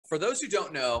for those who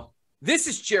don't know, this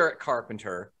is Jarrett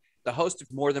Carpenter, the host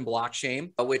of More Than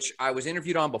Blockchain, which I was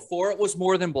interviewed on before it was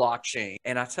More Than Blockchain.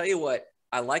 And I tell you what,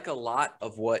 I like a lot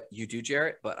of what you do,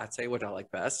 Jarrett, but I tell you what I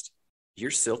like best,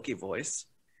 your silky voice.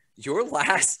 Your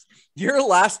last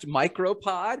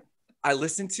micropod I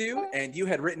listened to, and you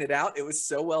had written it out. It was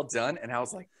so well done. And I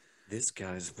was like, this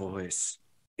guy's voice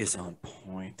is on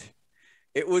point.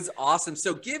 It was awesome.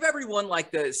 So give everyone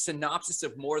like the synopsis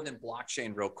of More Than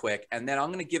Blockchain real quick. And then I'm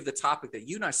going to give the topic that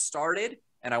you and I started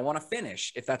and I want to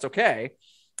finish, if that's okay,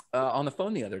 on the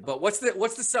phone the other. But what's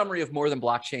the summary of More Than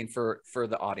Blockchain for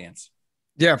the audience?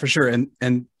 Yeah, for sure.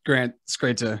 And Grant, it's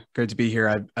great to be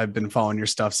here. I've been following your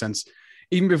stuff since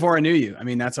even before I knew you. I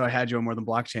mean, that's how I had you on More Than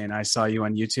Blockchain. I saw you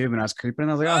on YouTube and I was creeping.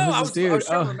 And I was like, who's this dude? I was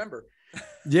trying to remember.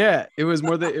 Yeah, it was on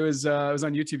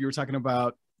YouTube. You were talking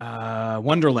about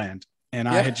Wonderland. And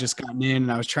I had just gotten in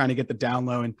and I was trying to get the down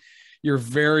low, and you're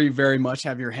very, very much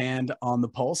have your hand on the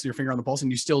pulse, your finger on the pulse, and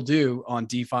you still do on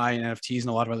DeFi and NFTs and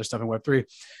a lot of other stuff in Web3.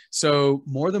 So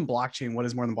More Than Blockchain, what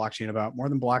is More Than Blockchain about? More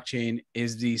Than Blockchain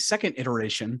is the second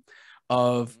iteration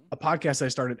of a podcast I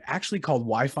started actually called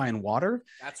Wi-Fi and Water.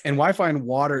 And Wi-Fi and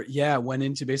Water, went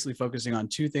into basically focusing on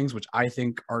two things, which I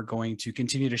think are going to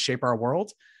continue to shape our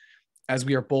world, as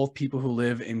we are both people who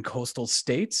live in coastal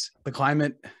states, the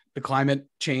climate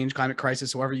change, climate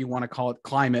crisis, however you want to call it,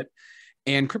 climate,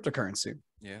 and cryptocurrency.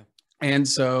 Yeah. And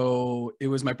so it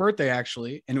was my birthday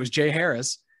actually, and it was Jay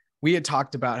Harris. We had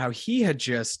talked about how he had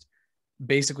just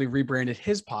basically rebranded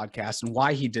his podcast and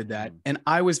why he did that. And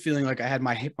I was feeling like I had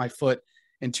my foot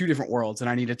in two different worlds and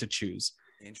I needed to choose.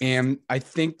 And I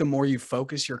think the more you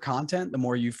focus your content, the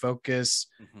more you focus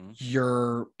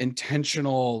your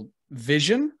intentional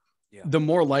vision, the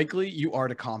more likely you are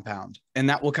to compound. And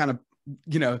that will kind of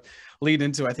lead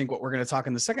into, I think, what we're going to talk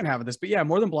in the second half of this. But yeah,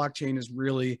 More Than Blockchain is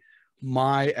really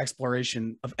my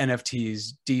exploration of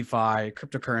NFTs, DeFi,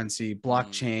 cryptocurrency,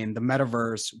 blockchain, the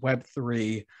metaverse,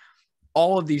 Web3,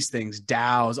 all of these things,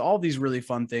 DAOs, all these really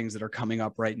fun things that are coming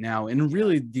up right now. And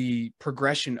really the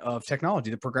progression of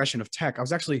technology, the progression of tech. I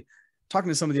was actually talking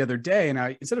to somebody the other day,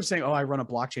 and instead of saying, I run a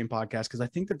blockchain podcast, because I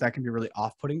think that can be really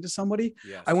off-putting to somebody,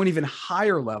 I went even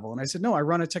higher level. And I said, no, I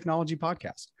run a technology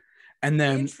podcast. And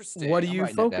then what do you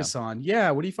focus on?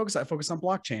 Yeah. What do you focus on? I focus on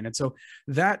blockchain. And so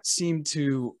that seemed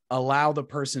to allow the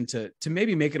person to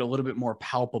maybe make it a little bit more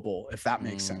palpable, if that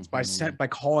makes sense, by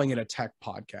calling it a tech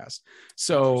podcast.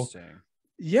 So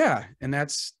yeah. And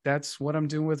that's what I'm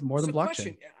doing with More Than Blockchain.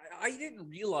 Question. I didn't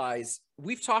realize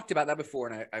we've talked about that before,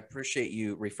 and I appreciate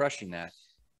you refreshing that,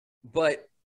 but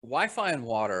Wi-Fi and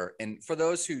Water, and for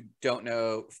those who don't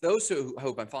know, for those who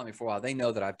have been following me for a while, they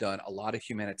know that I've done a lot of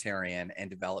humanitarian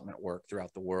and development work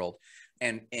throughout the world.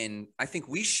 And I think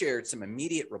we shared some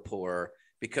immediate rapport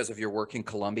because of your work in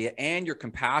Colombia and your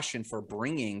compassion for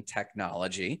bringing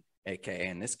technology, aka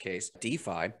in this case,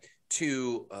 DeFi,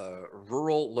 to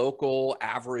rural, local,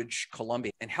 average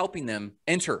Colombia and helping them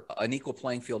enter an equal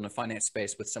playing field in the finance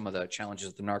space with some of the challenges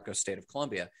of the narco state of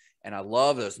Colombia. And I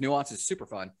love those nuances, super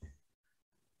fun.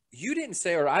 You didn't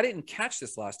say, or I didn't catch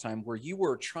this last time, where you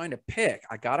were trying to pick,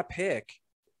 I got to pick,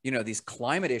 these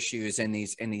climate issues and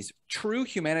these true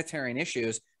humanitarian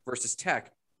issues versus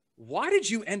tech. Why did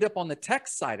you end up on the tech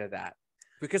side of that?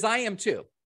 Because I am too.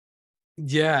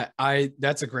 Yeah,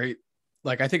 that's a great,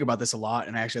 I think about this a lot,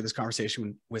 and I actually had this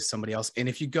conversation with somebody else. And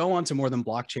if you go on to More Than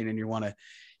Blockchain and you want to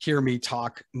hear me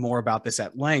talk more about this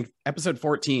at length, episode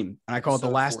 14, and I call it the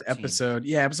last 14. Episode.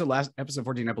 Yeah, episode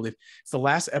 14, I believe. It's the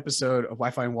last episode of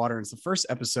Wi-Fi and Water, and it's the first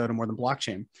episode of More Than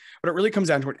Blockchain. But it really comes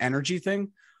down to an energy thing.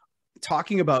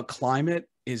 Talking about climate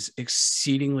is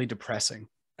exceedingly depressing.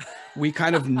 We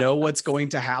kind of know what's going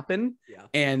to happen,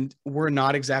 and we're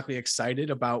not exactly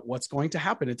excited about what's going to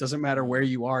happen. It doesn't matter where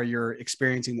you are, you're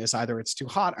experiencing this. Either it's too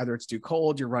hot, either it's too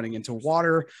cold, you're running into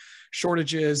water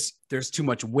shortages, there's too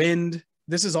much wind.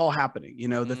 This is all happening.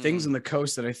 The things in the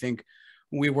coast that I think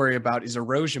we worry about is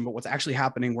erosion, but what's actually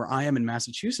happening where I am in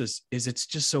Massachusetts is it's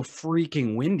just so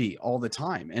freaking windy all the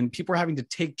time. And people are having to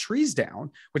take trees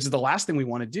down, which is the last thing we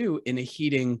want to do in a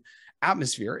heating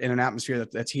atmosphere, in an atmosphere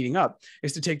that's heating up,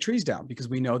 is to take trees down, because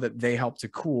we know that they help to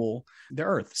cool the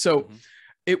earth. So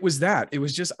it was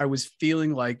just, I was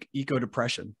feeling like eco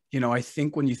depression. I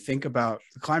think when you think about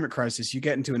the climate crisis, you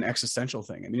get into an existential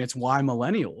thing. I mean, it's why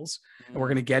millennials, and we're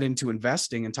going to get into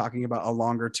investing and talking about a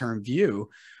longer term view,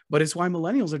 but it's why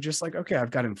millennials are just like, okay,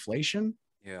 I've got inflation,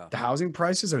 Yeah. The housing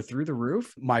prices are through the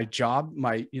roof. My job,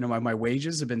 my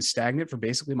wages have been stagnant for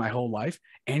basically my whole life.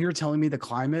 And you're telling me the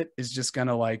climate is just going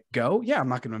to like go, yeah, I'm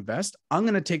not going to invest. I'm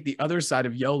going to take the other side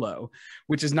of YOLO,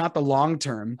 which is not the long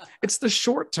term. It's the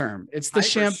short term. It's the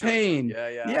champagne.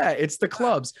 Yeah. It's the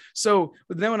clubs. So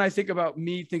then when I think about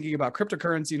me thinking about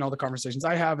cryptocurrency and all the conversations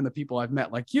I have and the people I've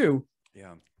met like you,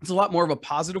 yeah, it's a lot more of a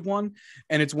positive one.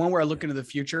 And it's one where I look into the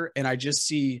future and I just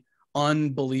see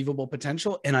unbelievable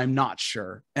potential, and I'm not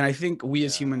sure. And I think we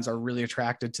as humans are really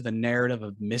attracted to the narrative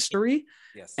of mystery.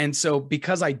 Yes. And so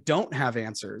because I don't have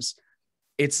answers,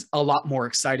 it's a lot more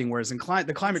exciting. Whereas in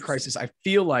the climate crisis, I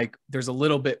feel like there's a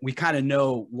little bit, we kind of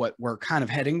know what we're kind of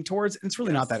heading towards, and it's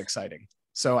really not that exciting.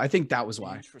 So I think that was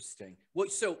why. Interesting. Well,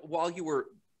 so while you were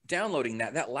downloading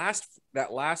that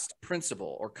last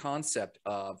principle or concept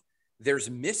of there's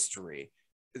mystery,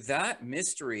 that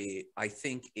mystery, I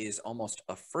think, is almost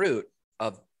a fruit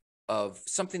of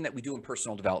something that we do in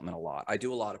personal development a lot. I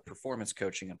do a lot of performance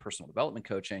coaching and personal development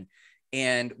coaching,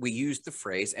 and we use the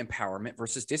phrase empowerment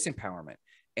versus disempowerment.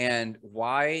 And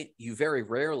why you very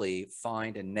rarely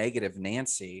find a negative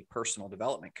Nancy personal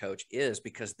development coach is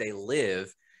because they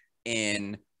live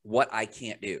in what I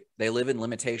can't do. They live in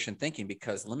limitation thinking,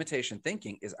 because limitation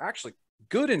thinking is actually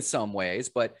good in some ways,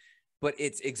 but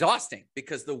it's exhausting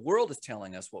because the world is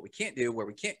telling us what we can't do, where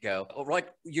we can't go. Like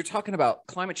you're talking about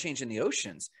climate change in the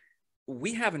oceans.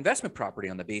 We have investment property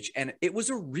on the beach, and it was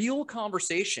a real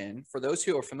conversation for those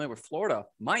who are familiar with Florida.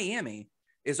 Miami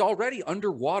is already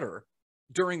underwater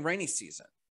during rainy season.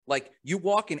 Like you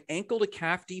walk in ankle to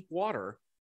calf deep water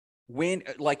when,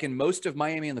 like in most of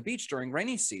Miami on the beach during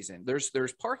rainy season, there's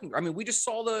parking. I mean, we just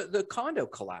saw the condo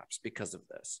collapse because of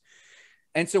this.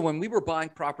 And so when we were buying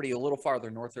property a little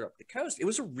farther north or up the coast, it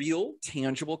was a real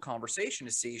tangible conversation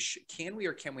to see, can we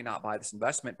or can we not buy this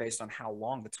investment based on how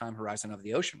long the time horizon of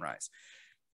the ocean rise?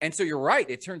 And so you're right,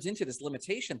 it turns into this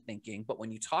limitation thinking. But when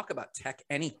you talk about tech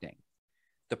anything,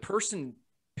 the person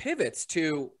pivots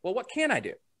to, well, what can I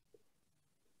do?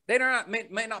 They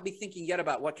may not be thinking yet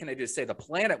about what can I do to save the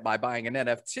planet by buying an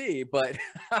NFT, but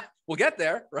we'll get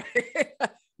there, right?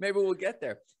 Maybe we'll get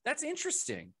there. That's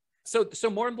interesting. So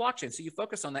more in blockchain. So you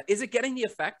focus on that. Is it getting the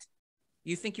effect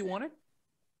you think you wanted?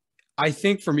 I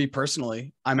think for me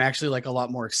personally, I'm actually like a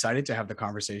lot more excited to have the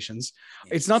conversations.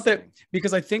 It's not that,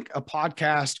 because I think a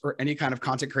podcast or any kind of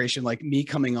content creation, like me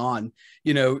coming on,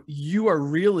 you are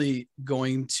really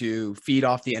going to feed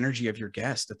off the energy of your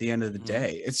guest at the end of the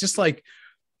day. It's just like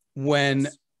when,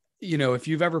 if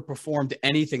you've ever performed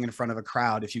anything in front of a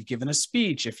crowd, if you've given a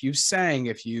speech, if you've sang,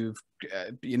 if you've,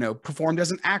 performed as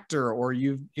an actor, or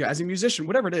as a musician,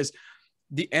 whatever it is,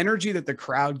 the energy that the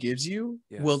crowd gives you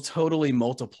will totally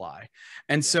multiply.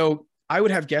 And so I would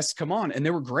have guests come on and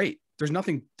they were great. There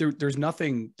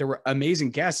were amazing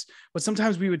guests, but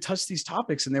sometimes we would touch these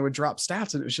topics and they would drop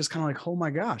stats. And it was just kind of like, oh my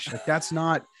gosh, like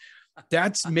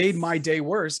that's made my day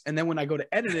worse. And then when I go to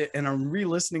edit it and I'm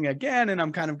re-listening again, and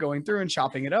I'm kind of going through and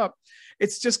chopping it up,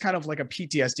 it's just kind of like a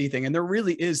PTSD thing. And there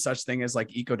really is such thing as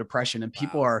like eco-depression, and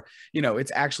people are,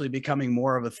 it's actually becoming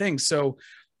more of a thing. So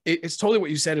it's totally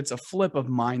what you said. It's a flip of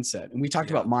mindset. And we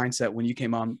talked about mindset when you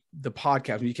came on the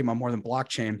podcast, when you came on More Than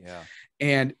Blockchain.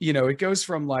 And, it goes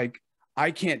from like,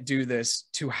 I can't do this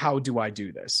to how do I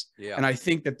do this? And I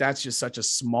think that that's just such a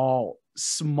small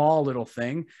little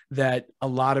thing that a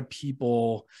lot of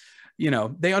people,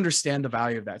 they understand the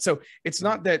value of that. So it's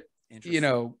not that,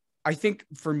 I think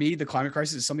for me, the climate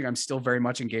crisis is something I'm still very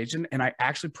much engaged in. And I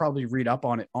actually probably read up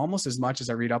on it almost as much as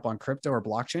I read up on crypto or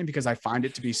blockchain, because I find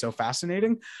it to be so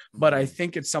fascinating. But I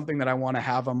think it's something that I want to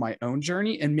have on my own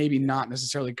journey, and maybe not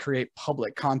necessarily create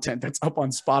public content that's up on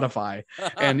Spotify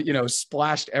and,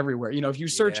 splashed everywhere. If you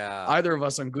search either of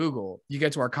us on Google, you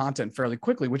get to our content fairly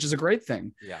quickly, which is a great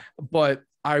thing. But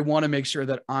I want to make sure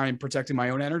that I'm protecting my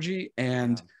own energy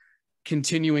and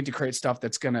continuing to create stuff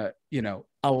that's going to,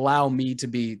 allow me to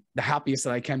be the happiest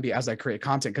that I can be as I create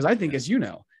content. Cause I think, as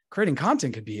creating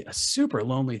content could be a super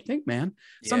lonely thing, man.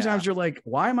 Sometimes you're like,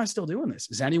 why am I still doing this?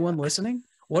 Is anyone listening?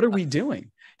 What are we doing?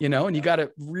 And you got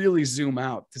to really zoom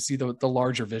out to see the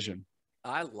larger vision.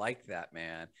 I like that,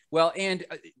 man. Well, and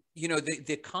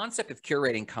the concept of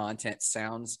curating content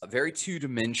sounds very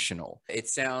two-dimensional. It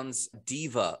sounds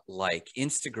diva-like,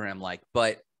 Instagram-like,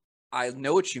 but I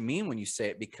know what you mean when you say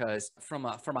it, because from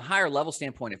a higher level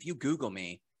standpoint, if you Google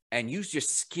me and you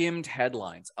just skimmed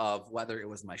headlines of whether it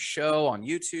was my show on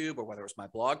YouTube or whether it was my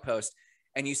blog post,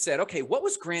 and you said, okay, what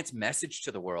was Grant's message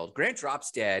to the world? Grant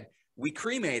drops dead. We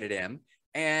cremated him.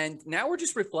 And now we're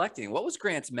just reflecting. What was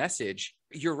Grant's message?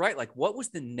 You're right. Like, what was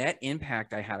the net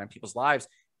impact I had on people's lives?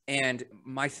 And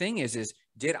my thing is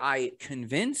did I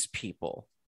convince people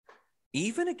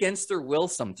even against their will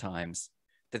sometimes,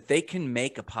 that they can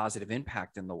make a positive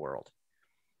impact in the world.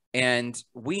 And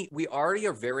we already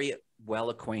are very well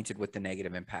acquainted with the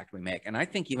negative impact we make. And I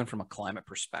think even from a climate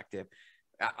perspective,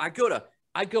 I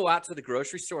go out to the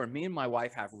grocery store, and me and my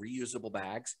wife have reusable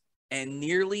bags, and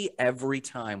nearly every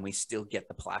time we still get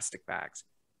the plastic bags.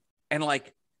 And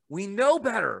like, we know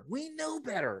better.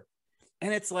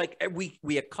 And it's like,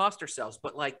 we accost ourselves,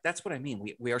 but like, that's what I mean.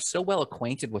 We are so well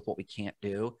acquainted with what we can't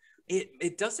do.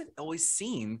 It doesn't always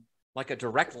seem like a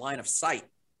direct line of sight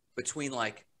between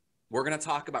like, we're going to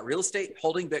talk about real estate,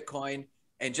 holding Bitcoin,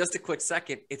 and just a quick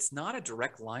second, it's not a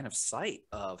direct line of sight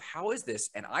of how is this?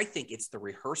 And I think it's the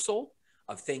rehearsal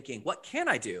of thinking, what can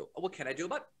I do? What can I do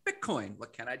about Bitcoin?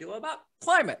 What can I do about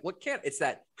climate? It's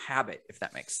that habit, if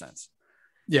that makes sense.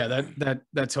 Yeah,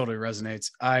 that totally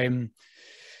resonates.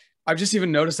 I've just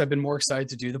even noticed I've been more excited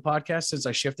to do the podcast since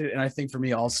I shifted. And I think for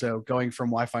me also, going from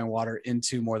Wi-Fi and water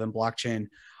into more than blockchain,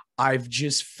 I've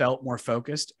just felt more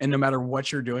focused. And no matter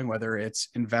what you're doing, whether it's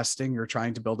investing, you're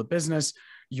trying to build a business,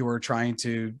 you're trying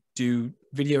to do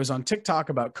videos on TikTok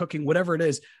about cooking, whatever it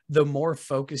is, the more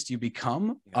focused you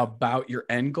become about your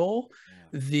end goal,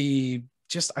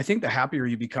 I think the happier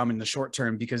you become in the short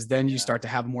term, because then you start to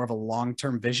have more of a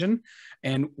long-term vision.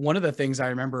 And one of the things I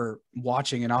remember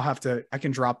watching, and I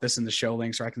can drop this in the show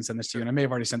links, or I can send this to you, and I may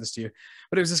have already sent this to you,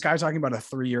 but it was this guy talking about a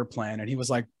 3-year plan. And he was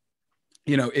like,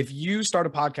 if you start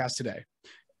a podcast today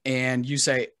and you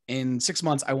say in 6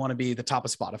 months, I want to be the top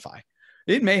of Spotify,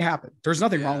 it may happen. There's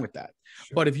nothing wrong with that.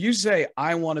 Sure. But if you say,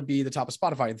 I want to be the top of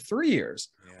Spotify in 3 years,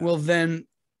 well, then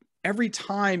every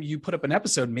time you put up an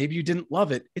episode, maybe you didn't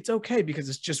love it. It's okay, because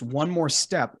it's just one more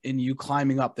step in you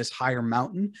climbing up this higher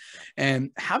mountain.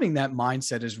 And having that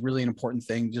mindset is really an important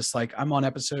thing. Just like I'm on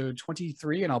episode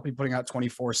 23 and I'll be putting out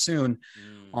 24 soon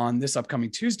on this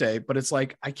upcoming Tuesday, but it's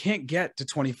like, I can't get to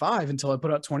 25 until I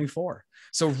put out 24.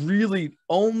 So really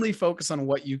only focus on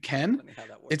what you can.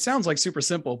 It sounds like super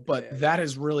simple, but that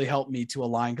has really helped me to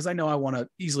align, because I know I want to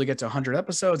easily get to 100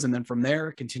 episodes. And then from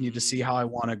there, continue to see how I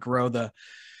want to grow the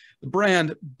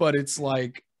brand. But it's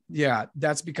like,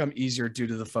 that's become easier due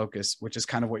to the focus, which is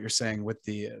kind of what you're saying with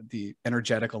the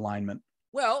energetic alignment.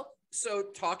 Well, so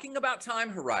talking about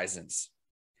time horizons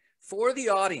for the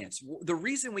audience, the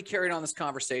reason we carried on this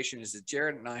conversation is that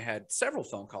Jarrett and I had several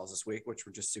phone calls this week, which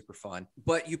were just super fun.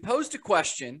 But you posed a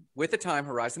question with a time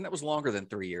horizon that was longer than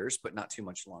 3 years, but not too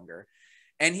much longer.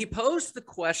 And he posed the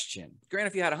question, Grant,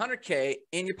 if you had 100K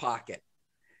in your pocket,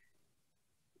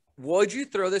 would you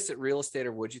throw this at real estate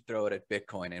or would you throw it at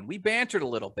Bitcoin? And we bantered a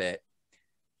little bit,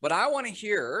 but I want to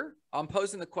hear, I'm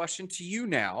posing the question to you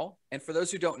now. And for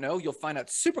those who don't know, you'll find out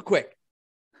super quick.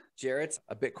 Jarrett's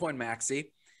a Bitcoin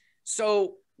maxi.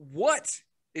 So what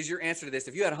is your answer to this?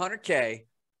 If you had 100K,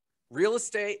 real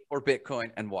estate or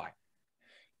Bitcoin, and why?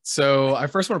 So I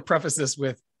first want to preface this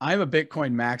with, I'm a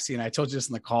Bitcoin maxi, and I told you this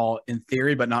in the call, in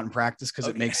theory, but not in practice, because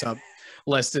it makes up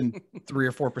less than 3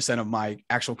 or 4% of my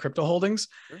actual crypto holdings.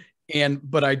 Sure.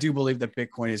 But I do believe that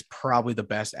Bitcoin is probably the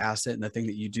best asset, and the thing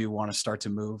that you do want to start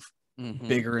to move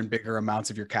bigger and bigger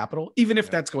amounts of your capital, even if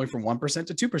that's going from 1%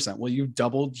 to 2%. Well, you've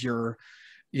doubled your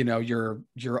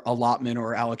allotment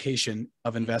or allocation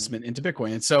of investment into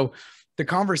Bitcoin. And so the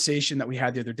conversation that we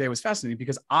had the other day was fascinating,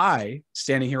 because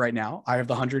standing here right now, I have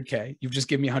the 100K. You've just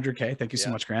given me 100K. Thank you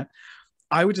so much, Grant.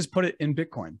 I would just put it in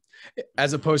Bitcoin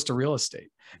as opposed to real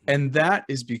estate. And that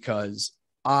is because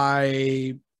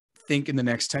I think in the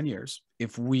next 10 years,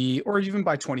 or even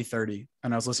by 2030,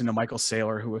 and I was listening to Michael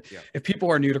Saylor, if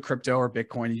people are new to crypto or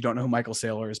Bitcoin, and you don't know who Michael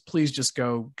Saylor is, please just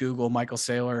go Google Michael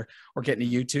Saylor or get into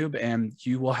YouTube, and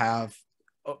you will have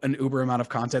an uber amount of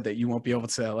content that you won't be able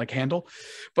to handle.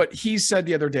 But he said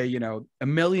the other day, $1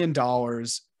 million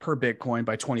per Bitcoin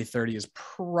by 2030 is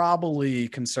probably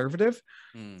conservative.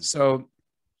 So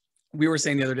we were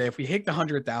saying the other day, if we hit the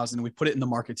 100,000 and we put it in the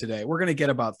market today, we're going to get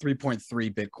about 3.3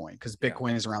 Bitcoin, because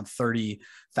Bitcoin is around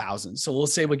 30,000. So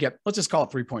let's just call it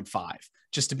 3.5,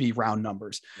 just to be round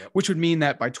numbers, which would mean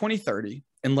that by 2030,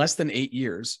 in less than 8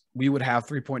 years, we would have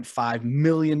 $3.5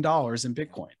 million in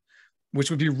Bitcoin, which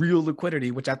would be real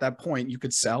liquidity, which at that point you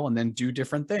could sell and then do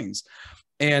different things.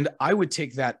 And I would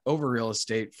take that over real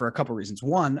estate for a couple of reasons.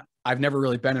 One, I've never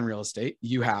really been in real estate.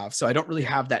 You have. So I don't really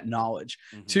have that knowledge.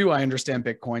 Two, I understand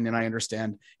Bitcoin, and I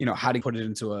understand, how to put it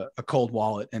into a cold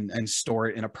wallet and store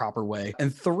it in a proper way.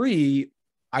 And three,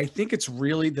 I think it's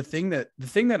really the thing that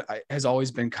has always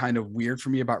been kind of weird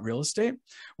for me about real estate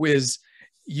was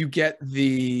you get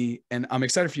and I'm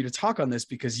excited for you to talk on this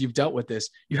because you've dealt with this.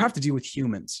 You have to deal with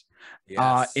humans.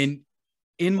 Yes.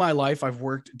 In my life, I've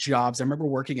worked jobs. I remember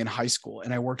working in high school,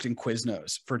 and I worked in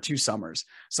Quiznos for 2 summers.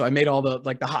 So I made all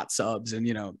the hot subs and,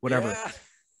 whatever. Yeah.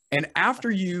 And after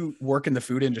you work in the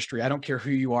food industry, I don't care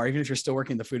who you are, even if you're still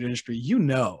working in the food industry, you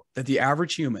know that the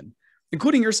average human,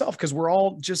 including yourself, because we're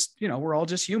all just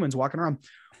humans walking around,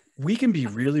 we can be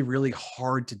really, really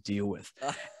hard to deal with.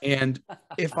 And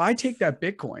if I take that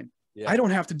Bitcoin, I don't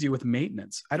have to deal with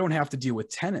maintenance. I don't have to deal with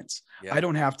tenants. I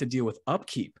don't have to deal with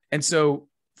upkeep. And so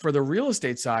for the real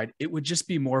estate side, it would just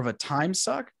be more of a time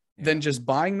suck than just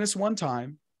buying this one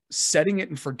time, setting it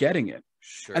and forgetting it.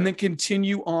 Sure. And then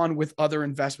continue on with other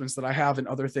investments that I have and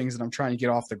other things that I'm trying to get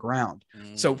off the ground.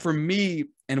 So for me,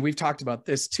 and we've talked about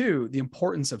this too, the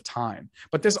importance of time,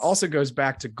 but this also goes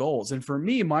back to goals. And for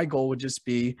me, my goal would just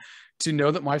be to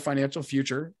know that my financial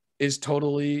future is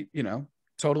totally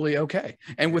okay.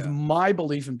 And with my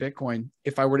belief in Bitcoin,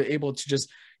 if I were to able to just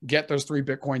get those 3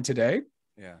 Bitcoin today,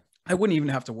 I wouldn't even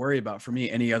have to worry about, for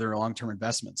me, any other long-term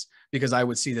investments, because I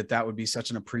would see that that would be such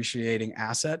an appreciating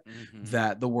asset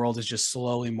that the world is just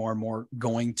slowly more and more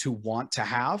going to want to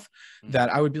have, that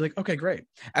I would be like, okay, great.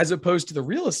 As opposed to the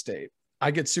real estate,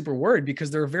 I get super worried because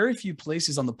there are very few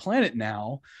places on the planet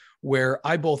now where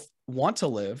I both want to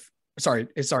live.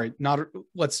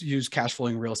 Let's use cash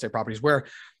flowing real estate properties where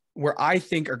I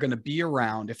think are going to be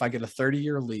around if I get a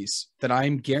 30-year lease, that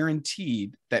I'm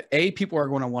guaranteed that A, people are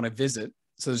going to want to visit.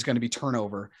 So there's going to be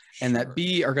turnover, and that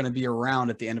B, are going to be around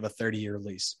at the end of a 30-year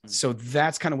lease. So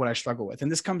that's kind of what I struggle with.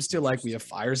 And this comes to, like, we have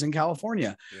fires in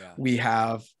California. We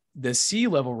have the sea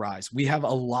level rise. We have a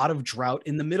lot of drought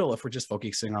in the middle. If we're just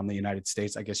focusing on the United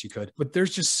States, I guess you could, but there's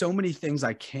just so many things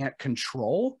I can't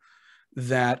control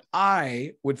that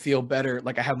I would feel better.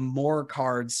 Like I have more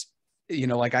cards,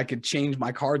 like I could change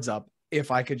my cards up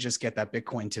if I could just get that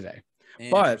Bitcoin today.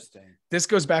 But this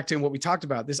goes back to what we talked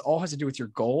about. This all has to do with your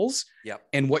goals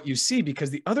and what you see,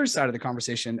 because the other side of the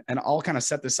conversation, and I'll kind of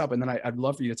set this up and then I'd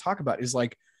love for you to talk about, is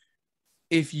like,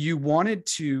 if you wanted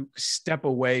to step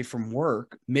away from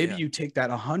work, maybe you take that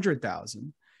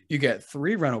 100,000, you get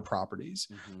 3 rental properties,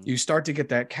 you start to get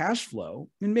that cash flow,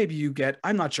 and maybe you get,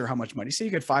 I'm not sure how much money, say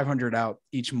you get 500 out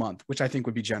each month, which I think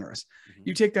would be generous.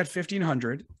 You take that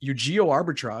 1,500, you geo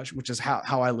arbitrage, which is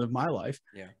how I live my life.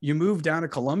 You move down to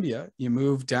Colombia, you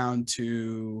move down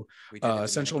to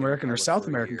Central American or South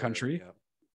American country.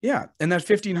 And that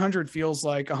 1,500 feels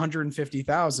like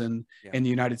 150,000 in the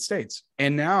United States.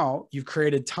 And now you've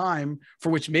created time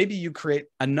for which maybe you create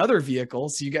another vehicle.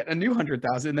 So you get a new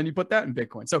 100,000 and then you put that in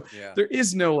Bitcoin. So there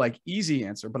is no like easy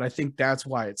answer, but I think that's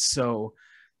why it's so,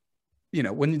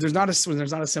 when there's not a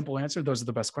simple answer, those are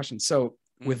the best questions. So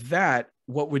with that,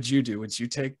 what would you do? Would you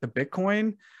take the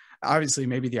Bitcoin? Obviously,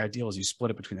 maybe the ideal is you split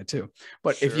it between the two,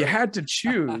 but if you had to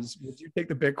choose, would you take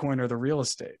the Bitcoin or the real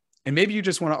estate? And maybe you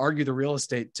just want to argue the real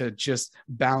estate to just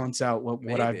balance out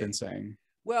what I've been saying.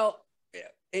 Well,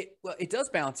 it does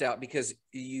balance out because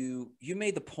you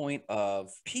made the point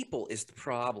of people is the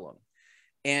problem.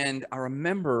 And I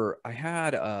remember I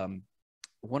had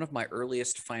one of my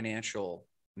earliest financial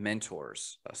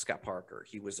mentors, Scott Parker.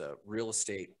 He was a real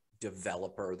estate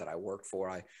developer that I worked for.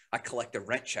 I collected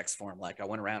rent checks for him. Like I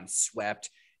went around and swept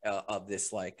of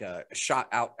this like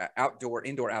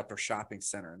indoor outdoor shopping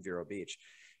center in Vero Beach.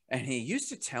 And he used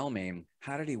to tell me,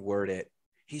 how did he word it?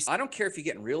 He said, I don't care if you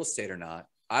get in real estate or not.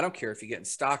 I don't care if you get in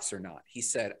stocks or not. He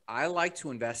said, I like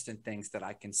to invest in things that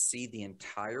I can see the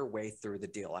entire way through the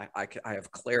deal. I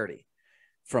have clarity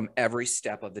from every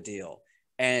step of the deal.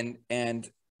 And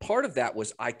part of that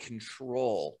was I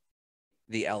control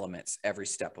the elements every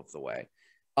step of the way.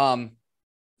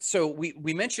 So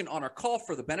we mentioned on our call,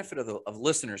 for the benefit of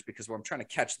listeners, because I'm trying to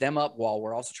catch them up while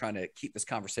we're also trying to keep this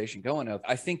conversation going.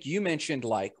 I think you mentioned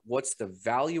like, what's the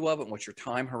value of it? What's your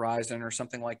time horizon or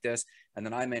something like this? And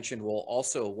then I mentioned, well,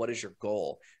 also what is your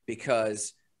goal?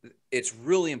 Because it's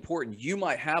really important. You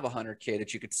might have 100K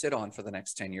that you could sit on for the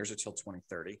next 10 years until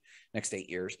 2030, next 8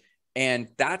 years. And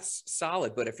that's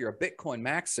solid. But if you're a Bitcoin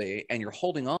maxi and you're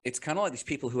holding on, it's kind of like these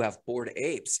people who have Bored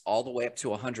Apes all the way up to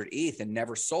 100 ETH and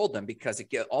never sold them, because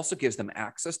it also gives them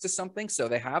access to something. So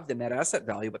they have the net asset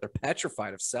value, but they're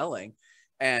petrified of selling.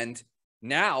 And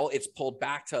now it's pulled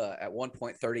back to at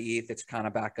 1.30 ETH. It's kind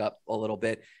of back up a little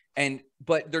bit.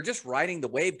 But they're just riding the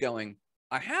wave going,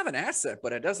 I have an asset,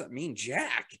 but it doesn't mean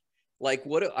jack. Like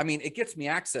it gets me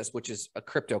access, which is a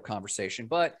crypto conversation,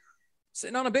 but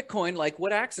sitting on a Bitcoin, like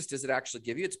what access does it actually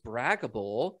give you? It's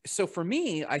braggable. So for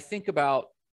me, I think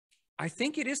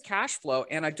it is cash flow,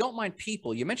 and I don't mind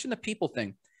people. You mentioned the people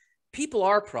thing. People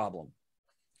are a problem,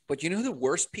 but you know who the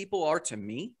worst people are to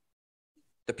me?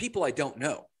 The people I don't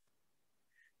know,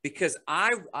 because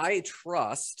I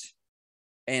trust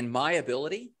in my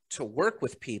ability to work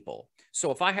with people.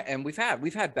 So we've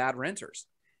had bad renters.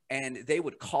 And they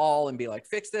would call and be like,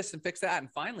 fix this and fix that. And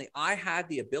finally, I had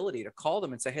the ability to call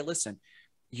them and say, hey, listen,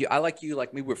 I like you,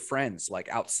 like me, we're friends, like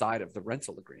outside of the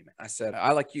rental agreement. I said,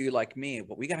 I like you, like me,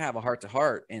 but we got to have a heart to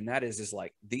heart. And that is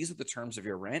like, these are the terms of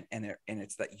your rent. And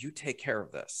it's that you take care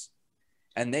of this.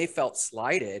 And they felt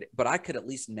slighted, but I could at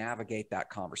least navigate that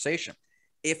conversation.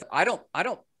 If I don't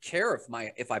care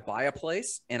if I buy a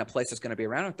place and a place that's going to be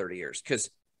around in 30 years, because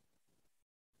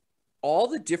all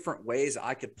the different ways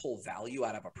I could pull value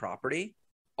out of a property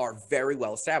are very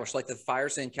well established. Like the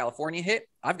fires in California hit,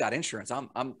 I've got insurance.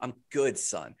 I'm good,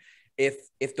 son. If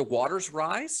the waters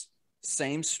rise,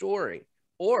 same story.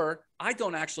 Or I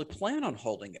don't actually plan on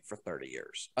holding it for 30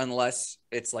 years unless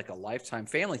it's like a lifetime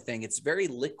family thing. It's very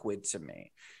liquid to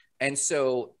me. And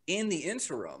so in the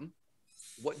interim,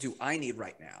 what do I need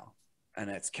right now? And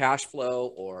it's cash flow,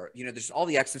 or, you know, there's all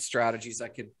the exit strategies. I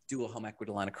could do a home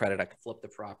equity line of credit. I could flip the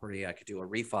property. I could do a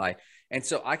refi. And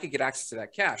so I could get access to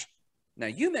that cash. Now,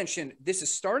 you mentioned this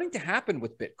is starting to happen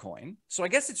with Bitcoin. So I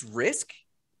guess it's risk.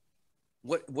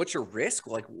 What's your risk?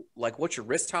 Like what's your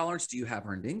risk tolerance? Do you have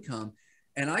earned income?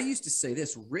 And I used to say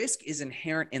this: risk is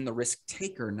inherent in the risk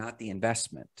taker, not the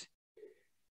investment.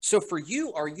 So for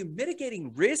you, are you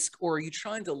mitigating risk, or are you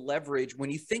trying to leverage? When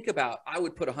you think about, I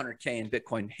would put 100K in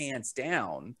Bitcoin hands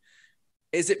down.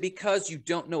 Is it because you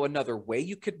don't know another way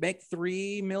you could make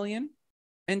 3 million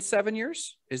in 7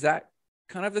 years? Is that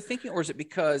kind of the thinking, or is it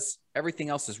because everything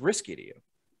else is risky to you?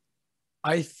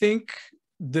 I think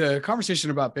the conversation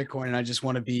about Bitcoin, and I just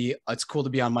want to be, it's cool to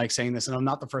be on mic saying this, and I'm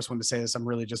not the first one to say this. I'm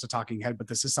really just a talking head, but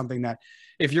this is something that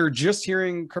if you're just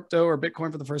hearing crypto or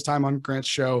Bitcoin for the first time on Grant's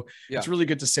show, it's really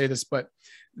good to say this, but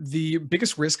the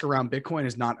biggest risk around Bitcoin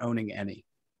is not owning any.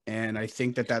 And I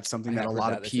think that that's something that a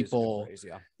lot of people,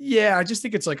 I just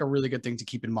think it's like a really good thing to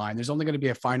keep in mind. There's only going to be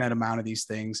a finite amount of these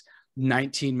things.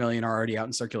 19 million are already out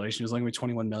in circulation. There's only going to be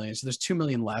 21 million. So there's 2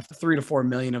 million left. 3 to 4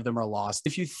 million of them are lost.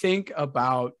 If you think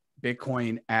about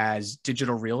Bitcoin as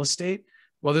digital real estate,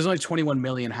 well, there's only 21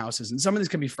 million houses, and some of these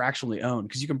can be fractionally owned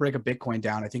because you can break a Bitcoin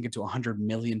down, I think, into 100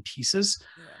 million pieces,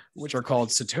 which are called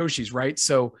Satoshis, right?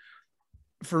 So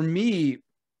for me,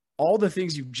 all the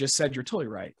things you've just said, you're totally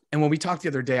right. And when we talked the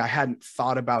other day, I hadn't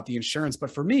thought about the insurance,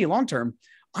 but for me, long-term,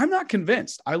 I'm not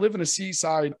convinced. I live in a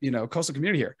seaside, coastal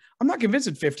community here. I'm not convinced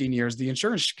in 15 years the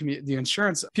insurance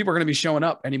people are going to be showing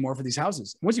up anymore for these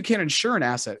houses. Once you can't insure an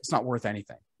asset, it's not worth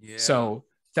anything. Yeah. So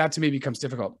that to me becomes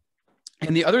difficult.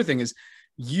 And the other thing is,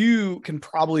 you can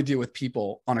probably deal with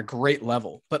people on a great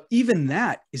level, but even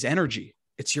that is energy.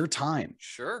 It's your time.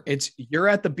 Sure. You're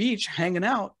at the beach hanging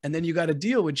out, and then you got to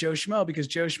deal with Joe Schmo because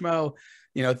Joe Schmo,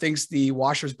 thinks the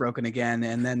washer's broken again.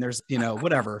 And then there's,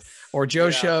 whatever, or Joe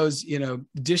shows,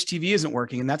 Dish TV isn't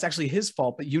working, and that's actually his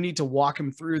fault, but you need to walk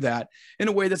him through that in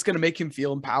a way that's going to make him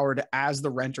feel empowered as the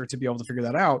renter to be able to figure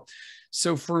that out.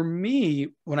 So for me,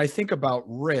 when I think about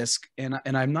risk, and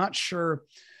I'm not sure,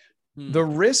 the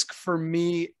risk for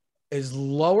me is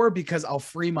lower because I'll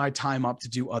free my time up to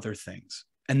do other things.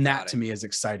 And that to me is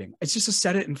exciting. It's just a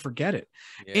set it and forget it.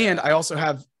 Yeah. And I also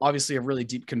have obviously a really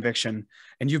deep conviction,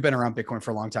 and you've been around Bitcoin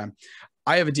for a long time.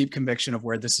 I have a deep conviction of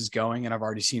where this is going, and I've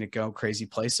already seen it go crazy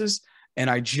places. And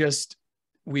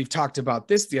we've talked about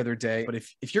this the other day, but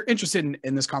if you're interested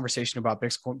in this conversation about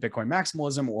Bitcoin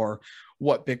maximalism or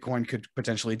what Bitcoin could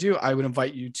potentially do, I would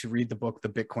invite you to read the book, The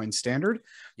Bitcoin Standard.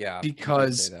 Yeah.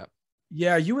 Because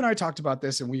you and I talked about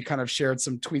this, and we kind of shared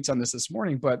some tweets on this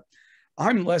morning, but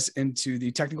I'm less into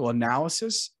the technical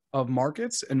analysis of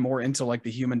markets and more into like the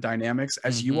human dynamics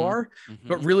as you are,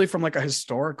 but really from like a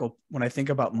historical, when I think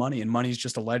about money, and money is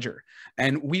just a ledger,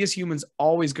 and we as humans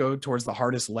always go towards the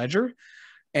hardest ledger.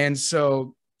 And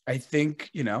so I think,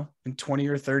 in 20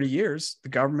 or 30 years, the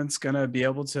government's going to be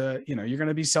able to, you're going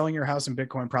to be selling your house in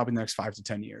Bitcoin probably in the next 5 to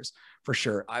 10 years for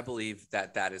sure. I believe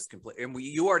that is complete. And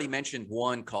you already mentioned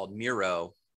one called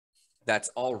Miro that's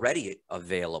already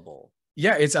available.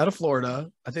 Yeah, it's out of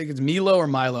Florida. I think it's Milo or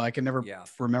Milo. I can never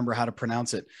remember how to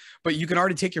pronounce it. But you can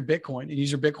already take your Bitcoin and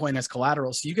use your Bitcoin as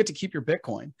collateral. So you get to keep your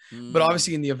Bitcoin. But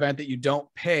obviously, in the event that you don't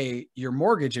pay your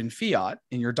mortgage in fiat,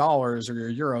 in your dollars or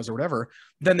your euros or whatever,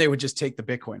 then they would just take the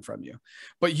Bitcoin from you.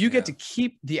 But you get to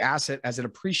keep the asset as it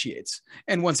appreciates.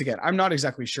 And once again, I'm not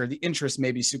exactly sure. The interest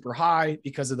may be super high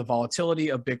because of the volatility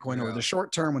of Bitcoin over the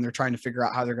short term when they're trying to figure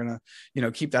out how they're going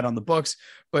to, keep that on the books.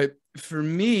 But for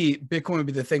me, Bitcoin would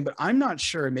be the thing, but I'm not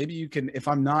sure. Maybe you can, if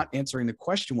I'm not answering the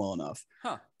question well enough,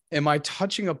 am I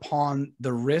touching upon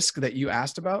the risk that you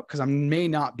asked about? Because I may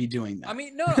not be doing that.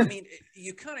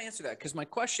 You kind of answered that, because my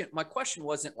question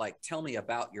wasn't like, tell me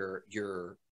about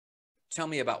tell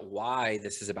me about why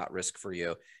this is about risk for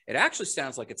you. It actually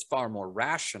sounds like it's far more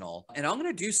rational. And I'm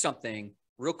going to do something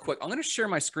real quick. I'm going to share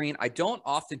my screen. I don't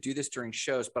often do this during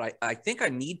shows, but I think I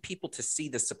need people to see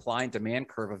the supply and demand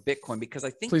curve of Bitcoin, because I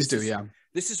think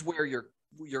this is where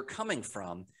you're coming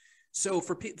from. So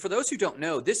for those who don't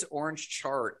know, this orange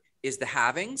chart is the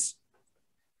halvings.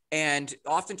 And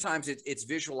oftentimes it's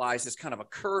visualized as kind of a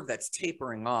curve that's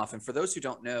tapering off. And for those who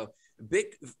don't know,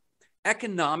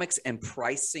 economics and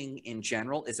pricing in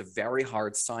general is a very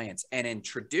hard science. And in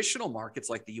traditional markets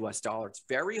like the US dollar, it's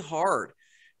very hard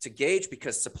to gauge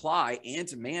because supply and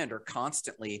demand are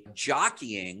constantly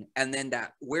jockeying. And then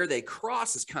that where they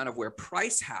cross is kind of where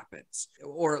price happens,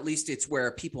 or at least it's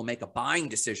where people make a buying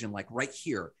decision, like right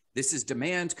here. This is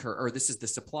demand curve, or this is the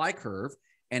supply curve.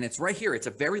 And it's right here. It's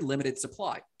a very limited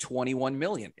supply. 21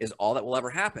 million is all that will ever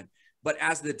happen. But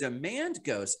as the demand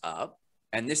goes up,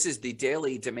 and this is the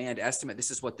daily demand estimate,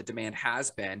 this is what the demand has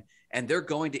been, and they're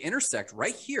going to intersect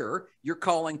right here. You're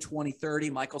calling 2030.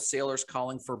 Michael Saylor's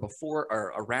calling for before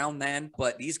or around then,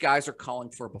 but these guys are calling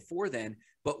for before then.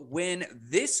 But when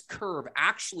this curve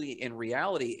actually in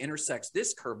reality intersects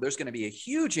this curve, there's going to be a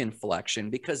huge inflection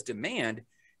because demand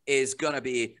is going to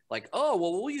be like, oh,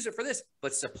 well, we'll use it for this.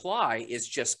 But supply is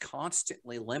just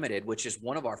constantly limited, which is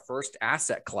one of our first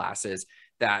asset classes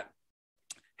that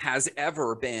has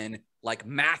ever been like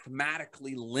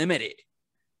mathematically limited.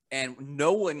 And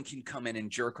no one can come in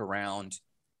and jerk around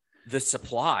the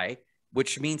supply,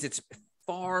 which means it's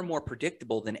far more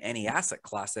predictable than any asset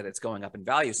class that it's going up in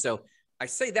value. So I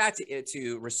say that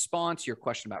to respond to your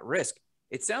question about risk.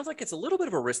 It sounds like it's a little bit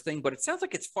of a risk thing, but it sounds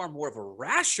like it's far more of a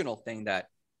rational thing that,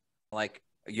 like,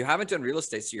 you haven't done real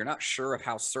estate, so you're not sure of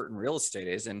how certain real estate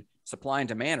is, and supply and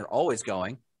demand are always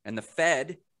going, and the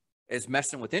Fed is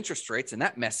messing with interest rates, and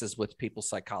that messes with people's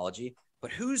psychology.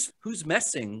 But who's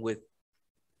messing with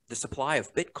the supply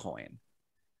of Bitcoin?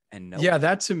 And yeah,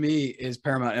 that to me is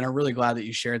paramount, and I'm really glad that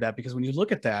you shared that, because when you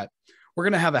look at that, we're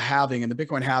going to have a halving, and the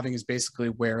Bitcoin halving is basically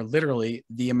where literally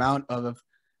the amount of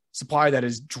supply that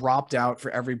is dropped out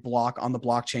for every block on the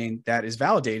blockchain that is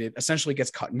validated essentially gets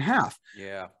cut in half.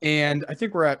 Yeah. And I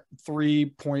think we're at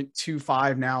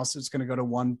 3.25 now. So it's going to go to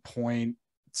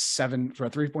 1.7, we're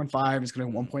at 3.5, it's going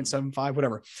to go 1.75,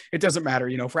 whatever. It doesn't matter.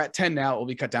 You know, if we're at 10 now, it will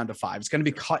be cut down to 5. It's going to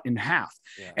be cut in half.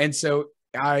 Yeah. And so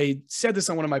I said this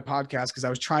on one of my podcasts because I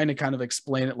was trying to kind of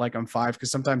explain it like I'm 5, because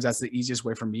sometimes that's the easiest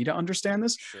way for me to understand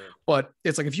this. Sure. But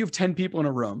it's like if you have 10 people in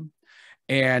a room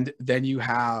and then you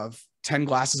have 10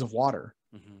 glasses of water.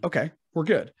 Okay, we're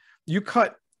good. You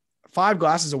cut 5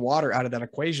 glasses of water out of that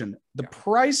equation. The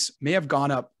price may have gone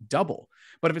up double,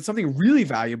 but if it's something really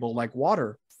valuable like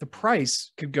water, the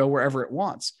price could go wherever it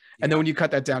wants. And then when you cut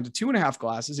that down to 2.5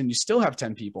 glasses and you still have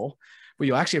 10 people, well,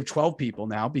 you actually have 12 people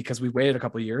now because we waited a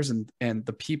couple of years and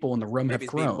the people in the room have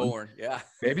grown. Being born. Yeah.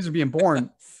 Babies are being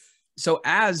born. So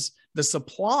as the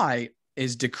supply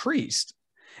is decreased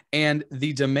and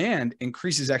the demand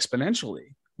increases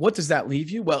exponentially, what does that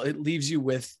leave you? Well, it leaves you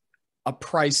with a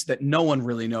price that no one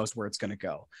really knows where it's going to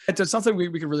go. And so it's something we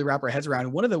can really wrap our heads around.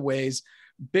 And one of the ways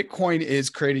Bitcoin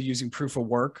is created using proof of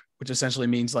work, which essentially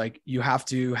means like you have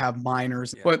to have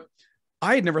miners. Yeah. But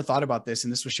I had never thought about this,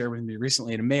 and this was shared with me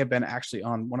recently, and it may have been actually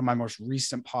on one of my most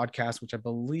recent podcasts, which I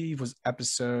believe was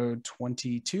episode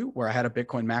 22, where I had a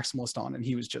Bitcoin maximalist on, and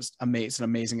he was just amazing. It's an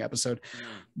amazing episode.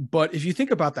 But if you think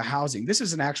about the housing, this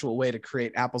is an actual way to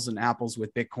create apples and apples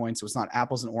with Bitcoin. So it's not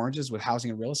apples and oranges with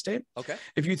housing and real estate. Okay.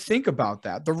 If you think about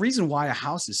that, the reason why a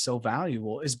house is so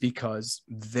valuable is because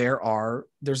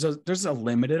there's a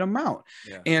limited amount,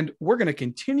 and we're going to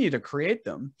continue to create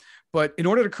them. But in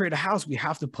order to create a house, we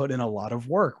have to put in a lot of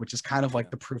work, which is kind of like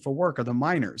the proof of work or the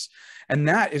miners. And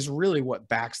that is really what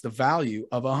backs the value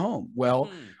of a home.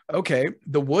 Well, okay,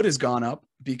 the wood has gone up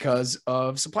because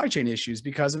of supply chain issues,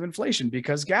 because of inflation,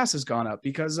 because gas has gone up,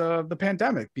 because of the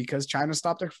pandemic, because China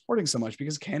stopped exporting so much,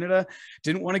 because Canada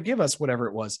didn't want to give us whatever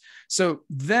it was. So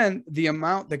then the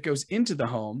amount that goes into the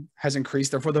home has increased.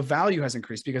 Therefore, the value has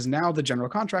increased because now the general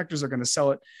contractors are going to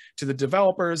sell it to the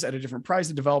developers at a different price.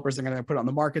 The developers are going to put it on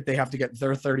the market. They have to get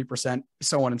their 30%,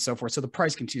 so on and so forth. So the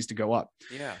price continues to go up.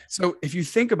 Yeah. So if you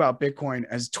think about Bitcoin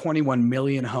as 21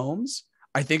 million homes,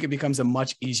 I think it becomes a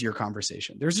much easier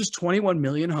conversation. There's just 21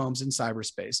 million homes in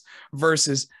cyberspace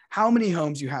versus how many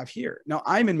homes you have here. Now,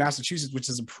 I'm in Massachusetts, which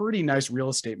is a pretty nice real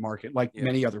estate market, like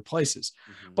many other places.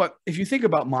 But if you think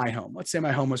about my home, let's say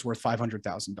my home was worth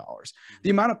 $500,000. The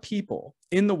amount of people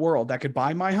in the world that could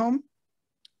buy my home,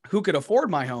 who could afford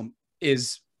my home,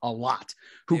 is a lot.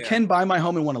 Who can buy my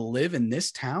home and want to live in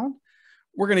this town,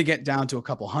 we're going to get down to a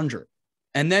couple hundred.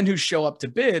 And then who show up to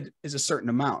bid is a certain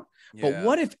amount. But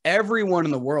what if everyone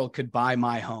in the world could buy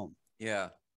my home? Yeah.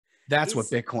 That's what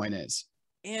Bitcoin is.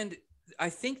 And I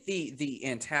think the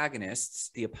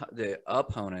antagonists, the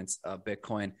opponents of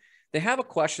Bitcoin, they have a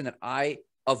question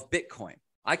of Bitcoin.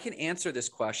 I can answer this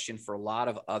question for a lot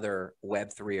of other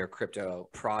Web3 or crypto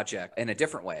project in a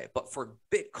different way. But for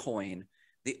Bitcoin,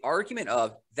 the argument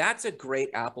of that's a great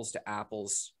apples to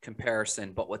apples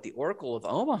comparison. But what the Oracle of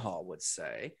Omaha would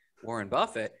say, Warren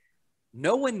Buffett,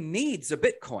 no one needs a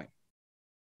Bitcoin.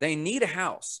 They need a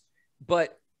house.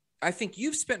 But I think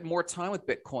you've spent more time with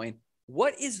Bitcoin.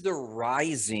 What is the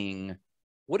rising?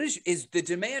 What is the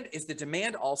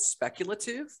demand all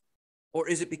speculative, or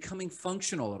is it becoming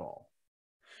functional at all?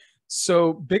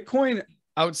 So Bitcoin,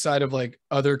 outside of like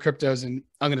other cryptos, and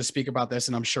I'm going to speak about this,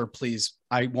 and I'm sure, please,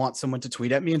 I want someone to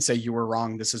tweet at me and say you were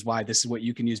wrong. This is why. This is what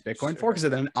you can use Bitcoin for, because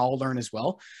then I'll learn as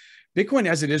well. Bitcoin,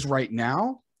 as it is right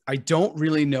now, I don't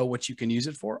really know what you can use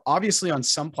it for. Obviously, on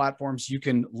some platforms, you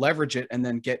can leverage it and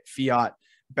then get fiat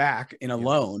back in a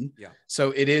loan. Yeah.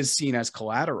 So it is seen as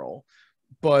collateral.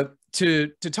 But to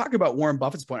talk about Warren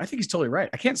Buffett's point, I think he's totally right.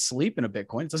 I can't sleep in a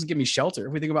Bitcoin. It doesn't give me shelter.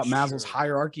 If we think about Maslow's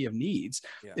hierarchy of needs,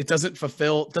 it doesn't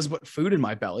put food in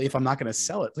my belly if I'm not going to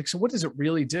sell it. Like, so what does it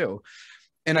really do?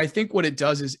 And I think what it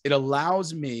does is it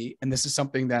allows me, and this is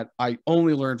something that I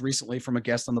only learned recently from a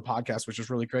guest on the podcast, which was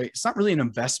really great. It's not really an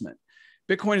investment.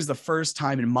 Bitcoin is the first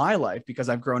time in my life, because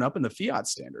I've grown up in the fiat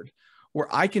standard, where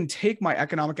I can take my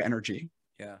economic energy,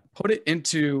 put it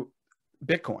into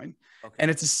Bitcoin. Okay.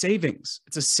 And it's a savings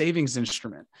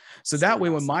instrument. So that way,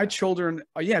 when my children,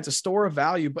 it's a store of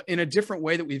value, but in a different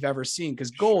way that we've ever seen, because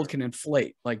gold can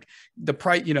inflate, like the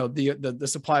price, the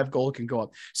supply of gold can go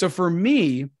up. So for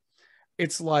me,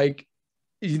 it's like,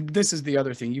 this is the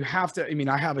other thing. You have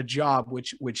to, I have a job,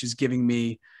 which is giving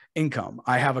me income.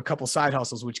 I have a couple side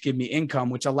hustles, which give me income,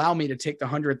 which allow me to take the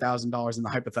 $100,000 in the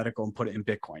hypothetical and put it in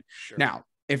Bitcoin. Sure. Now,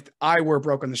 if I were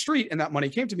broke on the street and that money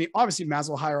came to me, obviously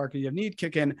Maslow hierarchy of need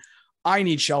kick in. I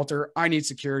need shelter. I need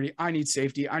security. I need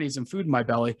safety. I need some food in my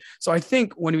belly. So I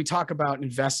think when we talk about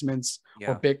investments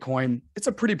or Bitcoin, it's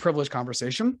a pretty privileged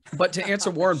conversation. But to answer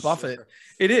Warren Buffett,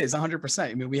 it is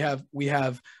 100%. We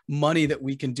have money that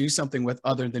we can do something with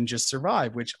other than just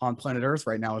survive, which on planet Earth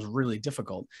right now is really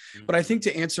difficult. But I think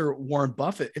to answer Warren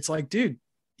Buffett, it's like, dude,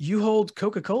 you hold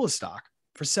Coca-Cola stock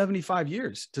for 75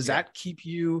 years. Does that keep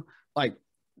you like,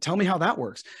 tell me how that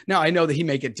works. Now, I know that he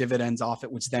may get dividends off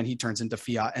it, which then he turns into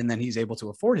fiat, and then he's able to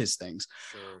afford his things.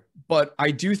 Sure. But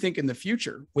I do think in the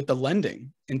future, with the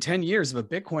lending, in 10 years, if a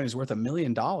Bitcoin is worth $1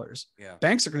 million,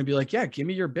 banks are going to be like, give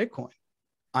me your Bitcoin.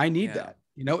 I need that.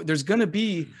 There's going to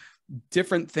be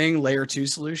different layer 2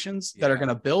 solutions that are going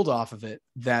to build off of it,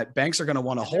 that banks are going to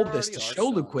want to hold this to show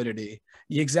liquidity.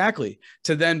 Exactly.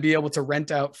 To then be able to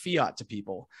rent out fiat to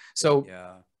people. So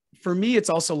for me, it's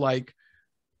also like,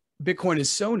 Bitcoin is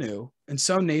so new and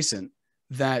so nascent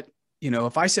that,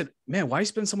 if I said, man, why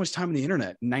spend so much time on the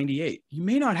internet in 98? You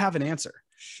may not have an answer,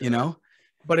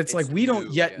 but it's like, we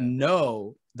don't yet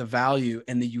know the value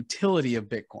and the utility of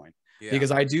Bitcoin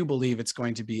because I do believe it's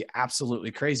going to be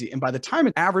absolutely crazy. And by the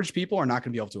time average people are not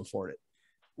going to be able to afford it.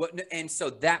 Well, and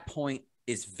so that point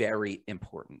is very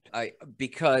important.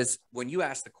 Because when you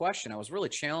asked the question, I was really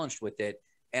challenged with it.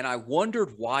 And I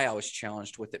wondered why I was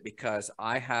challenged with it, because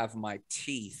I have my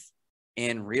teeth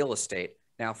in real estate.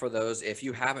 Now, for those, if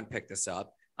you haven't picked this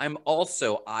up, I'm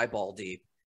also eyeball deep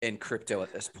in crypto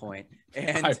at this point.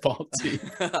 And eyeball deep.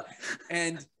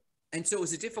 and so it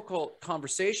was a difficult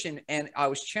conversation. And I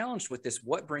was challenged with this.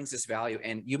 What brings this value?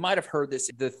 And you might have heard this,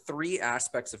 the 3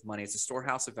 aspects of money. It's a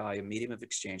storehouse of value, medium of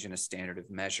exchange, and a standard of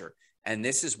measure. And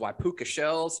this is why puka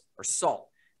shells or salt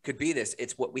could be this.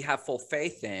 It's what we have full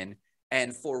faith in.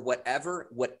 And for whatever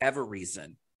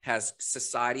reason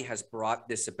society has brought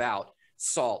this about,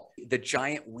 salt, the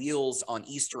giant wheels on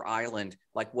Easter Island,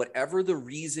 like whatever the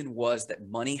reason was that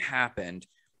money happened,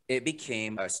 it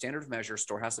became a standard of measure,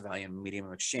 storehouse of value, and medium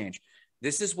of exchange.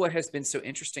 This is what has been so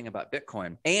interesting about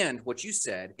Bitcoin. And what you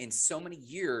said, in so many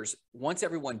years, once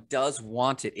everyone does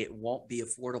want it, it won't be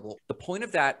affordable. The point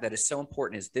of that is so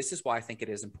important is this is why I think it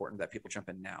is important that people jump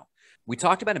in now. We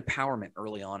talked about empowerment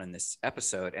early on in this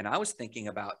episode, and I was thinking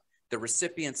about the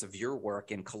recipients of your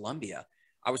work in Colombia.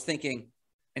 I was thinking,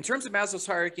 in terms of Maslow's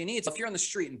hierarchy of needs, if you're on the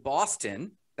street in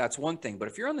Boston, that's one thing. But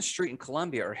if you're on the street in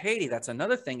Colombia or Haiti, that's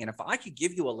another thing. And if I could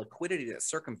give you a liquidity that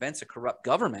circumvents a corrupt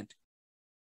government,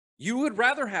 you would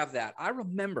rather have that. I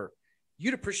remember,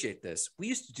 you'd appreciate this. We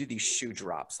used to do these shoe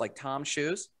drops, like Tom's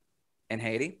shoes in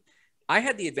Haiti. I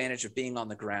had the advantage of being on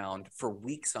the ground for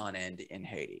weeks on end in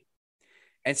Haiti.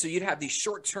 And so you'd have these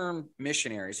short-term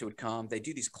missionaries who would come. They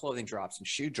do these clothing drops and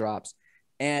shoe drops,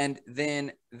 and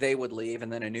then they would leave,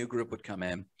 and then a new group would come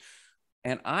in.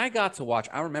 And I got to watch.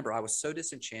 I remember I was so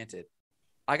disenchanted.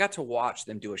 I got to watch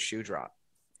them do a shoe drop.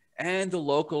 And the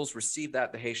locals received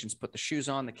that. The Haitians put the shoes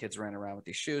on. The kids ran around with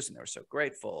these shoes, and they were so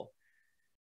grateful.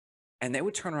 and they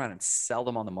would turn around and sell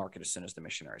them on the market as soon as the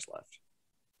missionaries left.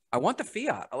 I want the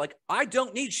fiat. I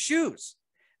don't need shoes.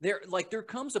 There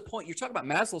comes a point, you're talking about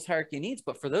Maslow's hierarchy of needs,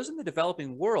 but for those in the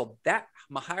developing world, that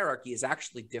hierarchy is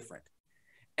actually different.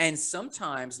 And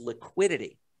sometimes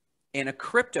liquidity in a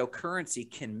cryptocurrency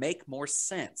can make more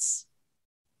sense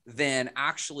than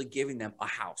actually giving them a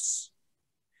house.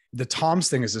 The Toms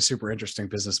thing is a super interesting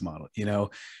business model. You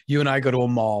know, you and I go to a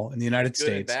mall in the United Good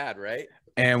States, and bad, right?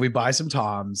 and we buy some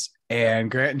Toms,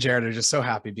 and Grant and Jarrett are just so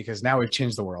happy because now we've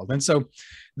changed the world. And so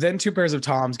then 2 pairs of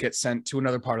Toms get sent to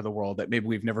another part of the world that maybe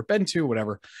we've never been to,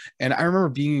 whatever. And I remember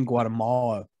being in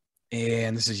Guatemala,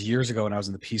 and this is years ago when I was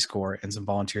in the Peace Corps, and some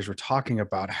volunteers were talking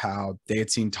about how they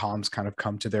had seen Toms kind of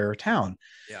come to their town.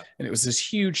 Yeah. And it was this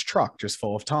huge truck just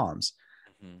full of Toms.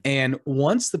 Mm-hmm. And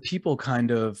once the people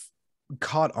kind of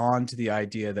caught on to the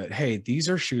idea that, hey, these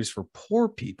are shoes for poor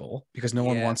people because no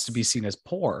one wants to be seen as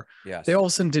poor. Yes. They all of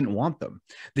a sudden didn't want them.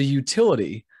 The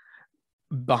utility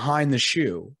behind the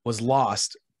shoe was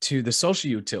lost to the social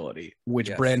utility,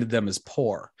 which branded them as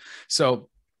poor. So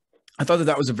I thought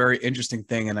that was a very interesting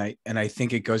thing. And I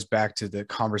think it goes back to the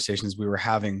conversations we were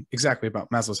having exactly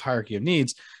about Maslow's hierarchy of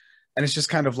needs. And it's just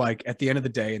kind of like at the end of the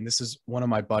day, and this is one of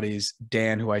my buddies,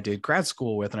 Dan, who I did grad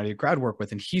school with and I did grad work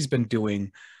with, and he's been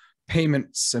doing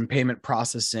payments and payment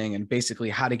processing and basically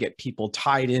how to get people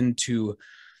tied into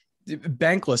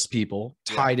bankless people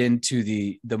tied into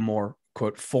the more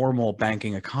quote formal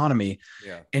banking economy.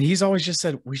 Yeah. And he's always just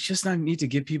said, we just not need to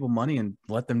give people money and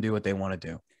let them do what they want to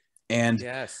do. And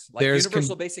like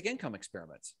universal basic income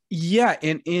experiments. Yeah.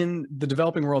 And in the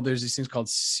developing world, there's these things called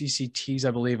CCTs,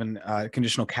 I believe, and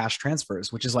conditional cash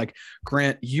transfers, which is like,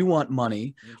 Grant, you want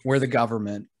money, we're the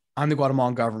government, I'm the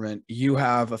Guatemalan government, you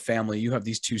have a family, you have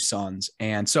these 2 sons.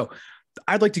 And so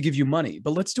I'd like to give you money,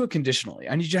 but let's do it conditionally.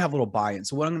 I need you to have a little buy-in.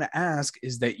 So what I'm going to ask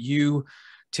is that you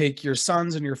take your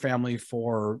sons and your family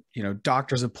for, you know,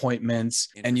 doctor's appointments,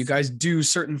 and you guys do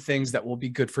certain things that will be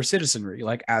good for citizenry,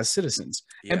 like as citizens.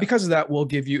 Yeah. And because of that, we'll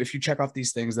give you, if you check off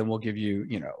these things, then we'll give you,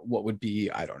 you know, what would be,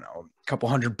 I don't know, a couple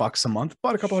 $100 a month,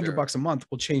 but a couple $100 a month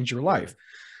will change your life.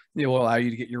 It will allow you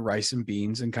to get your rice and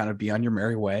beans and kind of be on your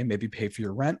merry way, maybe pay for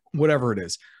your rent, whatever it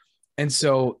is. And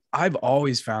so I've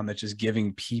always found that just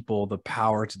giving people the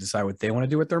power to decide what they want to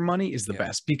do with their money is the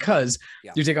best, because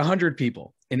you take 100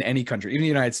 people in any country, even the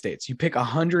United States, you pick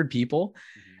 100 people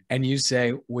and you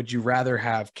say, would you rather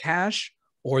have cash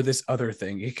or this other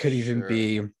thing? It could even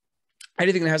be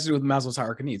anything that has to do with Maslow's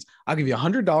hierarchy of needs. I'll give you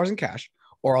 $100 in cash,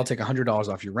 or I'll take $100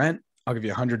 off your rent. I'll give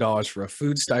you $100 for a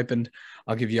food stipend.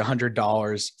 I'll give you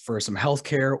 $100 for some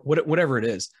healthcare, whatever it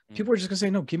is. People are just gonna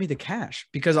say, no, give me the cash,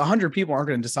 because 100 people aren't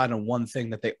gonna decide on one thing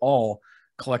that they all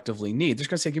collectively need. They're just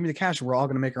gonna say, give me the cash, and we're all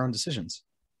gonna make our own decisions.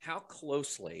 How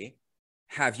closely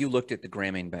have you looked at the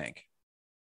Grameen Bank?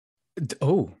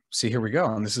 Oh, see, here we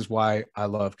go. And this is why I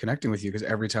love connecting with you, because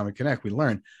every time we connect, we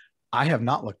learn. I have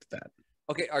not looked at that.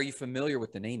 Okay, are you familiar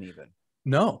with the name even?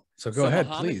 No. So go ahead,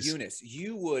 Muhammad please. Yunus,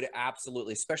 you would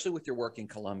absolutely, especially with your work in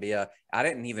Colombia. I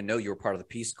didn't even know you were part of the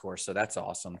Peace Corps, so that's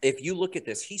awesome. If you look at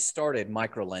this, he started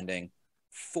microlending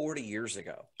 40 years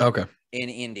ago. Okay. In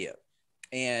India.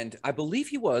 And I believe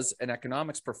he was an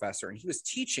economics professor, and he was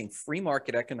teaching free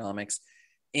market economics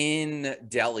in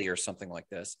Delhi or something like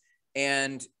this.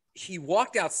 And he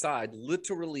walked outside,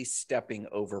 literally stepping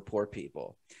over poor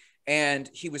people. And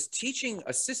he was teaching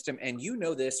a system, and you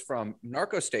know this from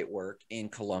narco-state work in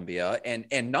Colombia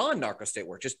and non-narco-state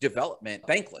work, just development,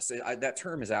 bankless. That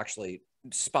term is actually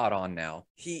spot on now.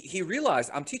 He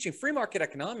realized, I'm teaching free market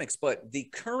economics, but the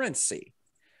currency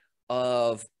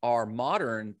of our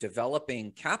modern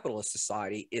developing capitalist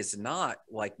society is not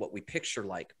like what we picture,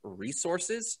 like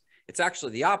resources. It's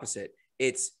actually the opposite.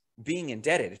 It's being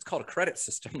indebted. It's called a credit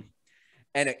system.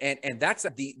 And that's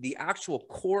the actual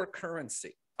core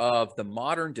currency of the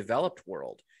modern developed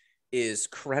world is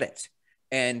credit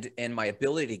and my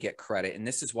ability to get credit. And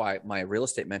this is why my real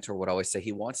estate mentor would always say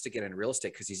he wants to get in real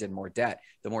estate because he's in more debt.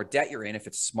 The more debt you're in, if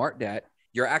it's smart debt,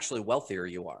 you're actually wealthier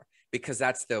you are, because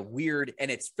that's the weird,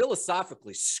 and it's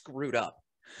philosophically screwed up,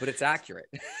 but it's accurate.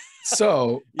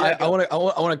 So I want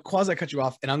to quasi cut you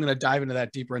off, and I'm going to dive into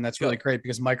that deeper. And that's really great,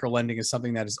 because micro lending is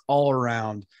something that is all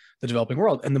around the developing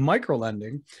world. And the micro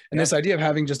lending and this idea of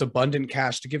having just abundant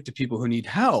cash to give to people who need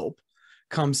help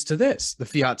comes to this, the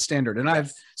fiat standard. And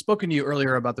I've spoken to you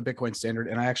earlier about the Bitcoin standard,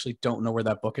 and I actually don't know where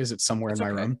that book is. It's somewhere in my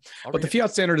room. But the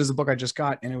fiat standard is a book I just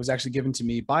got, and it was actually given to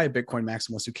me by a Bitcoin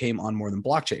maximalist who came on More Than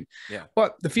Blockchain. Yeah.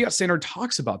 But the fiat standard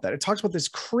talks about that. It talks about this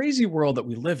crazy world that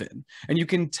we live in. And you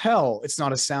can tell it's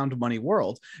not a sound money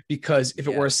world, because if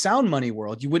it were a sound money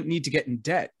world, you wouldn't need to get in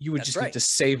debt. You would just need to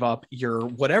save up your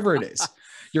whatever it is.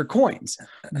 your coins.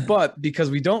 But because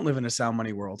we don't live in a sound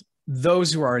money world,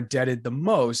 those who are indebted the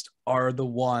most are the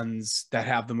ones that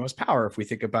have the most power. If we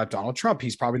think about Donald Trump,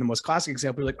 he's probably the most classic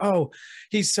example. You're like, oh,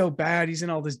 he's so bad, he's in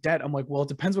all this debt. I'm like, well, it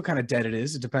depends what kind of debt it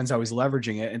is. It depends how he's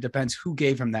leveraging it. It depends who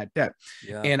gave him that debt.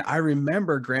 Yeah. And I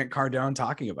remember Grant Cardone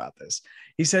talking about this.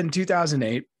 He said in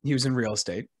 2008, he was in real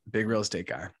estate, big real estate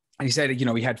guy. And he said,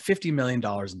 he had $50 million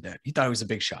in debt. He thought it was a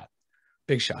big shot,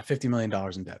 $50 million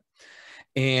in debt.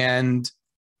 And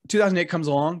 2008 comes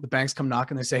along, the banks come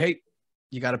knocking, they say, hey,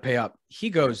 you got to pay up. He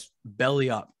goes belly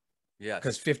up. Yeah.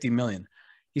 Because 50 million.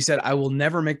 He said, I will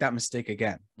never make that mistake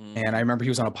again. And I remember he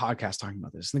was on a podcast talking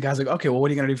about this. And the guy's like, okay, well, what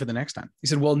are you going to do for the next time? He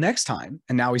said, well, next time.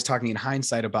 And now he's talking in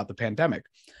hindsight about the pandemic.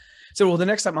 So, well, the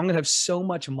next time I'm going to have so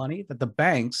much money that the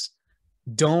banks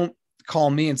don't call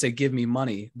me and say, give me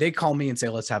money. They call me and say,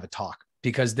 let's have a talk,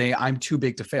 because I'm too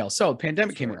big to fail. So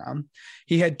pandemic came around.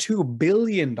 He had $2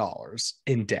 billion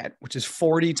in debt, which is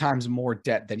 40 times more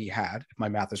debt than he had. If my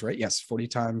math is right. Yes. 40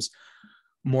 times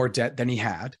more debt than he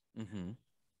had. Mm-hmm.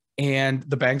 And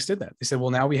the banks did that. They said,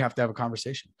 well, now we have to have a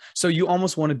conversation. So you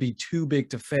almost want to be too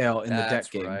big to fail in the debt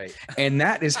game. Right. And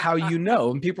that is how you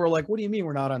know. And people are like, what do you mean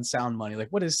we're not on sound money? Like,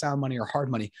 what is sound money or hard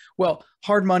money? Well,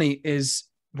 hard money is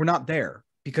we're not there.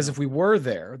 Because if we were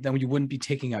there, then you wouldn't be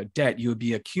taking out debt. You would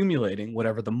be accumulating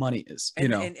whatever the money is.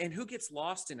 And who gets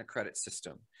lost in a credit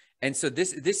system? And so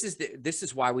this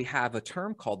is why we have a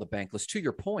term called the bankless. To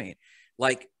your point,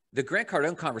 like the Grant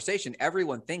Cardone conversation,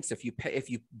 everyone thinks if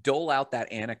you dole out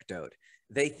that anecdote,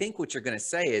 they think what you're going to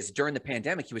say is during the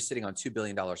pandemic he was sitting on $2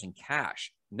 billion in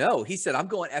cash. No, he said, I'm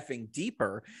going effing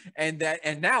deeper, and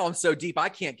now I'm so deep I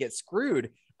can't get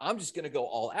screwed. I'm just going to go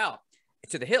all out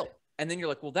to the hill. And then you're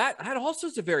like, well, that also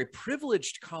is a very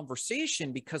privileged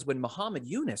conversation, because when Muhammad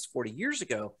Yunus 40 years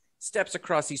ago steps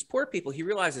across these poor people, he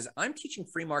realizes I'm teaching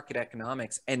free market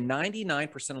economics, and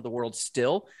 99% of the world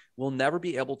still will never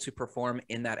be able to perform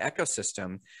in that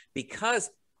ecosystem, because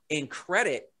in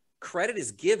credit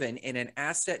is given in an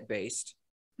asset-based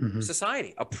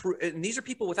society. And these are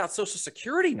people without social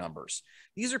security numbers.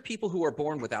 These are people who are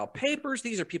born without papers.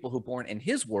 These are people who are born in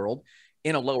his world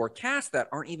in a lower caste that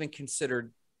aren't even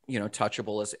considered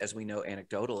touchable, as we know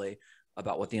anecdotally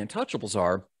about what the untouchables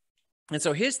are. And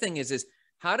so his thing is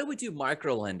how do we do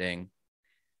micro lending?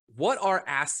 What are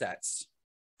assets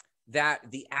that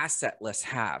the assetless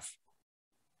have?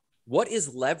 What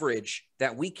is leverage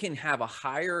that we can have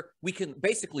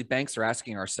basically banks are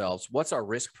asking ourselves, what's our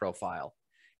risk profile?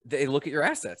 They look at your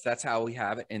assets. That's how we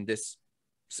have it in this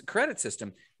credit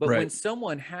system. But when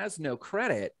someone has no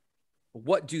credit,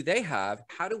 what do they have?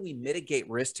 How do we mitigate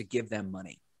risk to give them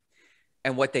money?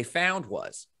 And what they found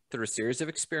was, through a series of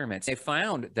experiments, they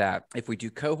found that if we do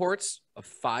cohorts of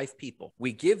 5 people,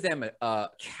 we give them a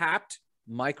capped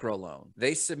microloan.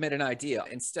 They submit an idea.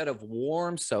 Instead of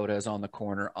warm sodas on the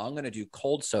corner, I'm going to do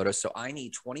cold soda. So I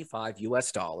need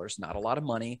 $25, not a lot of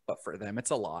money, but for them,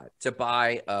 it's a lot, to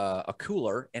buy a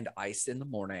cooler and ice in the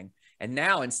morning. And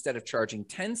now, instead of charging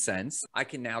 10 cents, I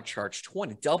can now charge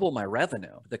 20, double my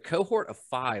revenue. The cohort of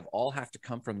 5 all have to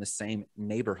come from the same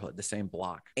neighborhood, the same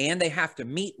block. And they have to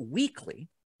meet weekly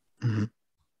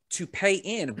to pay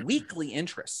in weekly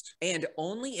interest. And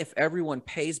only if everyone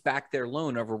pays back their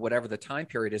loan over whatever the time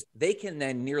period is, they can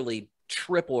then nearly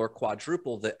triple or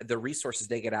quadruple the resources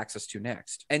they get access to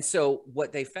next. And so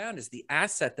what they found is the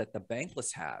asset that the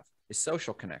bankless have is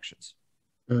social connections.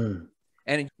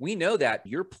 And we know that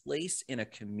your place in a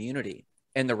community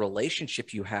and the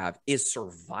relationship you have is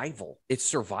survival. It's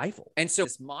survival. And so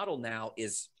this model now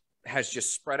has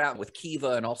just spread out with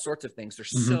Kiva and all sorts of things.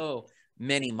 There's so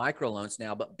many microloans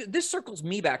now, but this circles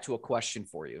me back to a question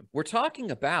for you. We're talking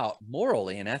about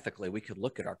morally and ethically, we could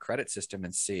look at our credit system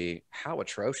and see how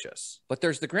atrocious, but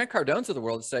there's the Grant Cardones of the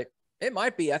world that say it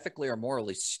might be ethically or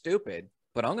morally stupid,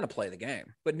 but I'm going to play the game.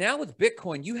 But now with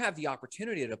Bitcoin, you have the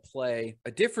opportunity to play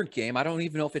a different game. I don't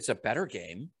even know if it's a better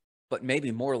game, but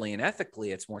maybe morally and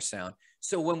ethically it's more sound.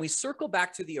 So when we circle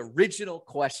back to the original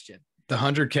question, the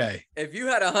 100K, if you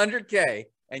had 100K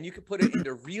and you could put it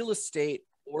into real estate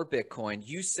or Bitcoin,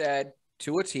 you said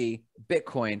to a T,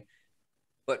 Bitcoin.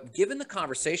 But given the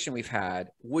conversation we've had,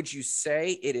 would you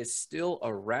say it is still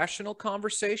a rational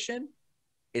conversation?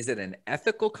 Is it an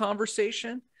ethical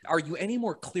conversation? Are you any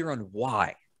more clear on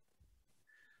why?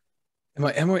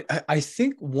 I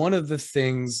think one of the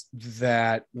things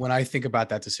that when I think about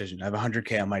that decision, I have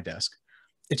 100K on my desk,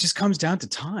 it just comes down to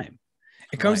time.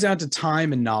 It comes Right. down to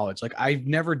time and knowledge. Like I've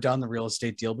never done the real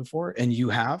estate deal before and you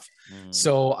have. Mm.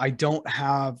 So I don't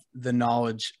have the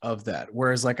knowledge of that.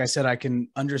 Whereas, like I said, I can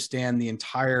understand the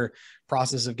entire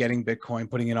process of getting Bitcoin,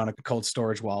 putting it on a cold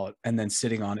storage wallet and then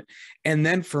sitting on it. And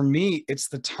then for me, it's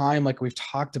the time, like we've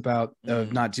talked about,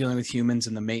 of not dealing with humans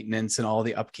and the maintenance and all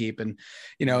the upkeep. And,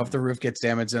 if the roof gets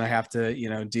damaged and I have to,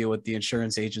 deal with the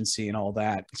insurance agency and all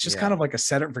that, it's just kind of like a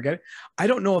set it and forget it. I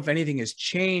don't know if anything has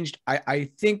changed. I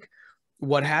think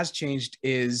what has changed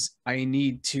is I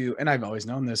need to, and I've always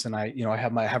known this, and I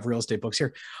have real estate books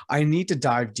here. I need to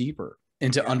dive deeper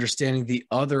into understanding the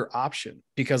other option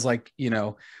because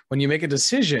when you make a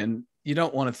decision, you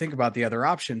don't want to think about the other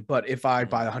option. But if I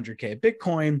buy 100K of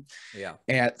Bitcoin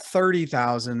at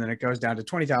 30,000 and it goes down to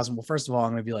 20,000, well, first of all, I'm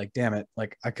going to be like, damn it,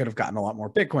 like I could have gotten a lot more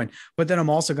Bitcoin. But then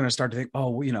I'm also going to start to think, oh,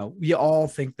 we all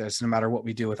think this no matter what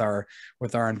we do with our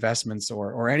investments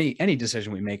or any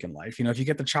decision we make in life. If you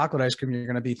get the chocolate ice cream, you're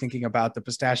going to be thinking about the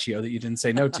pistachio that you didn't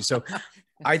say no to. So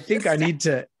I think I need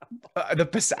to I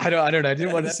don't know. I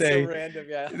didn't want to say so random.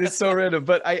 Yeah. It's so random,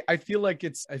 but I feel like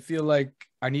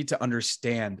I need to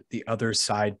understand the other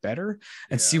side better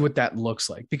and see what that looks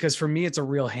like. Because for me, it's a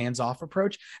real hands-off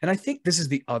approach. And I think this is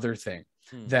the other thing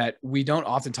that we don't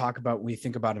often talk about when we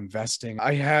think about investing.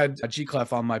 I had a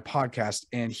G-Clef on my podcast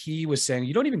and he was saying,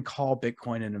 you don't even call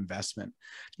Bitcoin an investment.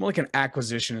 It's more like an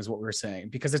acquisition is what we're saying,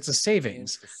 because it's a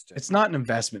savings. It's not an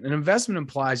investment. An investment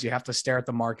implies you have to stare at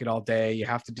the market all day. You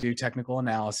have to do technical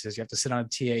analysis. You have to sit on a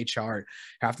TA chart.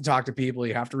 You have to talk to people.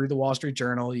 You have to read the Wall Street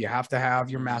Journal. You have to have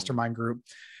your mastermind group.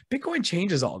 Bitcoin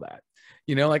changes all that.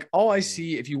 Like all I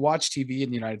see, if you watch TV in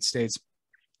the United States,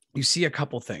 you see a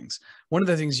couple things. One of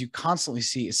the things you constantly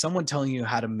see is someone telling you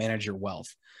how to manage your wealth.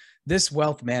 This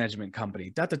wealth management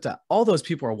company, all those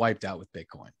people are wiped out with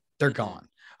Bitcoin. They're gone.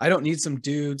 I don't need some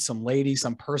dude, some lady,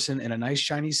 some person in a nice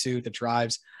shiny suit that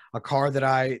drives a car that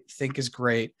I think is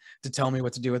great to tell me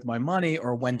what to do with my money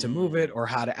or when to move it or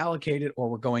how to allocate it, or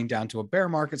we're going down to a bear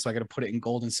market, so I got to put it in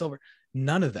gold and silver.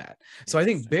 None of that. So I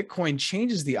think Bitcoin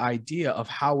changes the idea of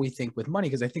how we think with money,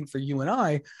 because I think for you and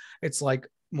I, it's like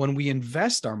when we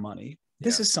invest our money,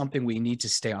 this is something we need to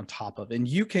stay on top of. And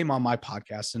you came on my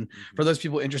podcast. And for those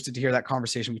people interested to hear that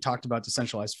conversation, we talked about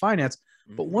decentralized finance.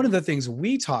 But one of the things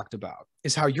we talked about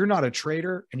is how you're not a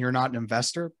trader and you're not an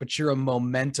investor, but you're a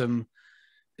momentum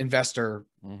investor.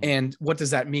 And what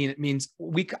does that mean? It means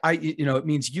it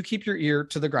means you keep your ear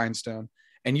to the grindstone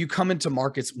and you come into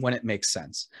markets when it makes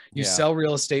sense. You sell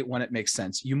real estate when it makes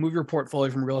sense. You move your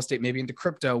portfolio from real estate maybe into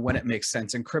crypto when it makes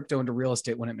sense, and crypto into real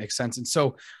estate when it makes sense. And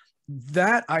so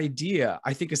that idea,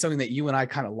 I think, is something that you and I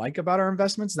kind of like about our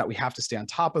investments, that we have to stay on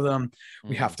top of them.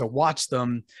 We have to watch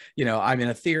them. I'm in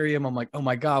Ethereum. I'm like, oh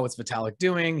my God, what's Vitalik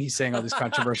doing? He's saying all these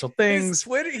controversial things.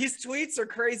 His tweets are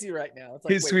crazy right now. It's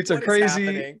like, his tweets are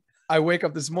crazy. I wake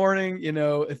up this morning,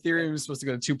 Ethereum is supposed to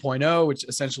go to 2.0, which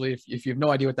essentially, if you have no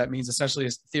idea what that means, essentially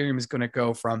Ethereum is going to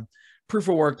go from proof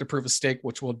of work to proof of stake,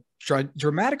 which will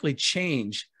dramatically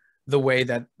change the way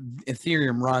that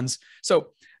Ethereum runs.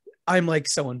 So I'm like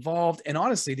so involved. And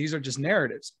honestly, these are just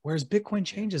narratives, whereas Bitcoin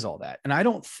changes all that. And I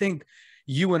don't think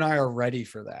you and I are ready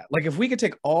for that. Like if we could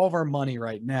take all of our money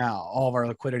right now, all of our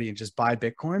liquidity, and just buy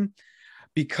Bitcoin,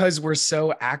 because we're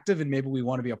so active and maybe we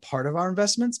want to be a part of our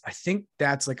investments, I think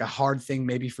that's like a hard thing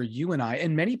maybe for you and I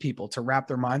and many people to wrap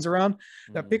their minds around,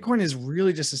 that Bitcoin is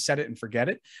really just a set it and forget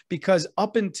it. Because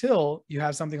up until you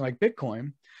have something like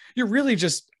Bitcoin, you're really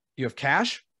just, you have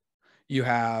cash, you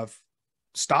have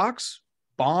stocks,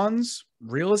 bonds,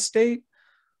 real estate.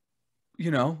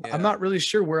 I'm not really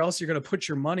sure where else you're going to put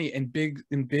your money in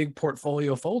big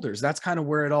portfolio folders. That's kind of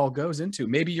where it all goes into.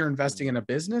 Maybe you're investing in a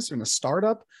business or in a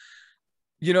startup.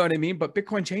 You know what I mean? But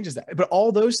Bitcoin changes that. But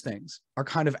all those things are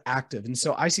kind of active. And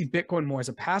so I see Bitcoin more as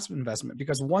a passive investment,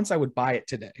 because once I would buy it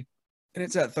today and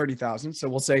it's at 30,000, so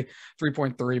we'll say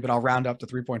 3.3, but I'll round up to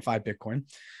 3.5 Bitcoin.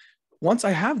 Once I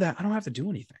have that, I don't have to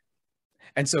do anything.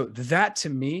 And so that, to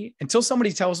me, until somebody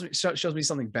shows me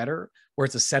something better where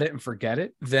it's a set it and forget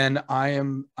it, then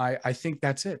I think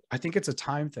that's it. I think it's a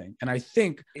time thing. And I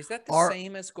think, is that the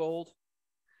same as gold?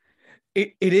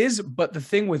 It is. But the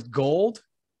thing with gold,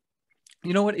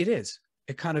 you know what? It is.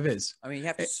 It kind of is. I mean, you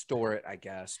have to store it, I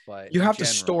guess, but you have to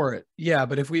store it. Yeah.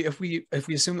 But if we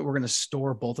assume that we're going to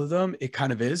store both of them, it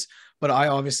kind of is. But I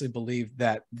obviously believe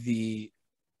that the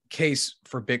case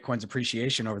for Bitcoin's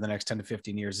appreciation over the next 10 to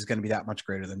 15 years is going to be that much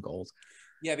greater than gold.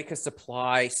 Yeah, because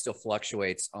supply still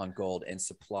fluctuates on gold and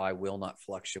supply will not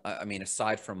fluctuate. I mean,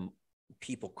 aside from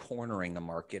people cornering the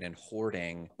market and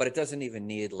hoarding, but it doesn't even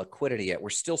need liquidity yet. We're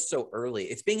still so early.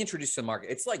 It's being introduced to the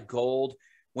market. It's like gold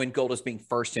when gold is being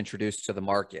first introduced to the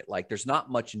market. Like there's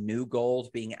not much new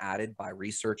gold being added by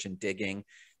research and digging.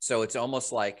 So it's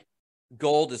almost like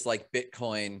gold is like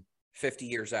Bitcoin 50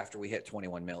 years after we hit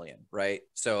 21 million, right?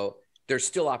 So there's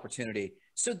still opportunity.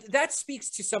 So that speaks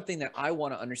to something that I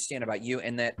want to understand about you,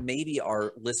 and that maybe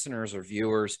our listeners or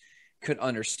viewers could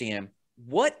understand.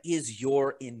 What is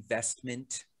your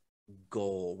investment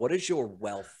goal? What is your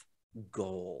wealth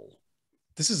goal?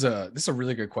 This is a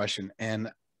really good question. And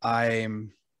I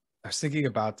was thinking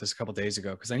about this a couple of days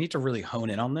ago because I need to really hone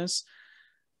in on this,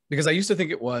 because I used to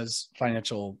think it was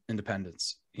financial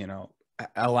independence,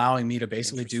 allowing me to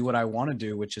basically do what I want to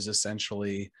do, which is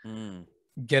essentially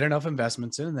get enough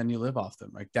investments in and then you live off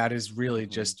them. Like that is really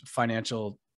just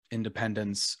financial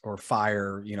independence, or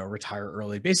FIRE, retire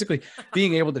early, basically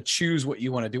being able to choose what you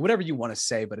want to do, whatever you want to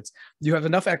say, but you have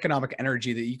enough economic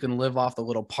energy that you can live off the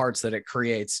little parts that it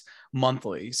creates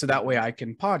monthly. So that way I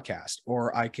can podcast,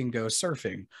 or I can go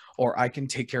surfing, or I can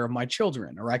take care of my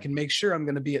children, or I can make sure I'm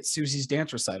going to be at Susie's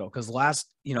dance recital. Cause last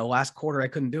quarter I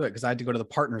couldn't do it because I had to go to the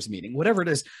partners meeting, whatever it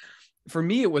is. For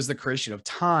me, it was the creation of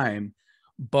time.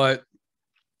 But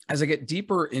as I get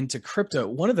deeper into crypto,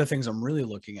 one of the things I'm really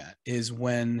looking at is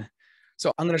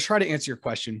so I'm going to try to answer your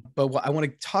question, but I want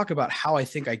to talk about how I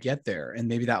think I get there. And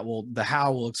maybe the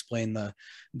how will explain the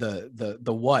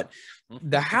what.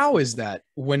 The how is that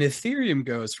when Ethereum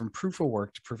goes from proof of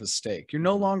work to proof of stake, you're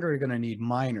no longer going to need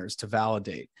miners to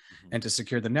validate and to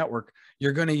secure the network.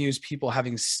 You're going to use people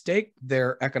having staked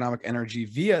their economic energy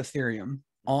via Ethereum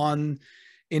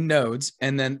in nodes,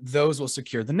 and then those will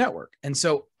secure the network. And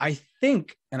so I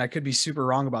think, and I could be super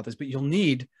wrong about this, but you'll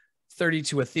need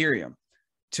 32 Ethereum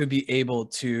to be able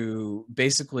to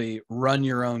basically run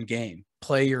your own game,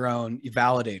 play your own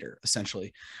validator,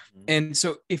 essentially. And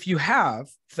so if you have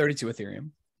 32 Ethereum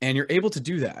and you're able to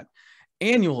do that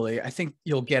annually, I think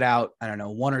you'll get out,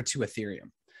 1 or 2 Ethereum.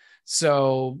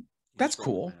 So that's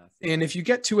cool. And if you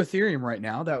get 2 Ethereum right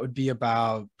now, that would be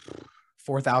about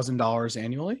 $4,000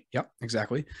 annually. Yep,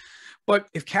 exactly. But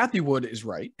if Cathie Wood is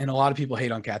right, and a lot of people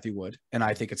hate on Cathie Wood, and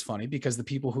I think it's funny because the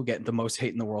people who get the most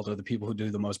hate in the world are the people who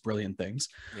do the most brilliant things.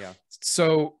 Yeah.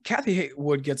 So Cathie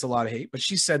Wood gets a lot of hate, but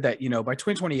she said that, by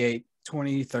 2028,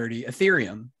 2030,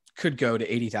 Ethereum could go to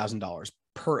 $80,000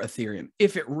 per Ethereum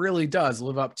if it really does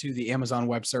live up to the Amazon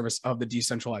Web Service of the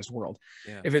decentralized world,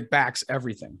 if it backs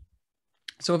everything.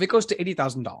 So if it goes to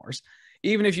 $80,000,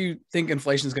 even if you think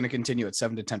inflation is going to continue at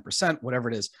 7 to 10%, whatever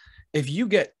it is, if you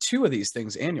get 2 of these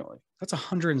things annually, that's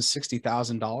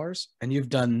 $160,000, and you've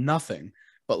done nothing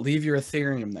but leave your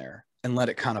Ethereum there and let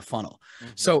it kind of funnel.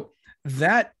 So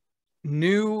that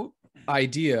new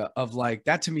idea of like,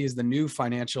 that to me is the new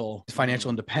financial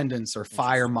independence or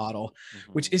FIRE model,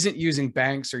 which isn't using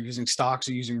banks or using stocks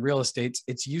or using real estate.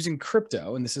 It's using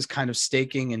crypto. And this is kind of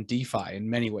staking and DeFi in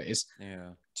many ways.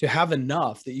 To have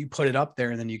enough that you put it up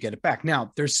there and then you get it back.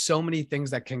 Now, there's so many things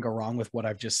that can go wrong with what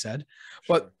I've just said,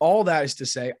 but all that is to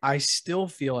say, I still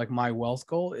feel like my wealth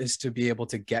goal is to be able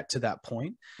to get to that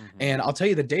point. And I'll tell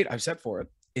you the date I've set for it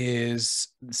is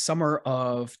summer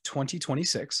of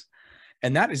 2026.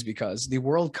 And that is because the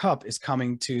World Cup is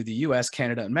coming to the US,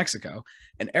 Canada, and Mexico.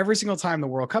 And every single time the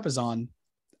World Cup is on,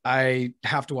 I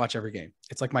have to watch every game.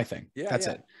 It's like my thing. That's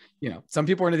it. Some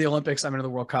people are into the Olympics. I'm into the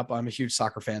World Cup. I'm a huge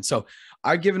soccer fan. So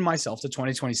I've given myself to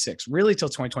 2026, really till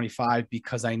 2025,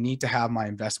 because I need to have my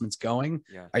investments going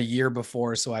a year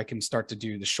before so I can start to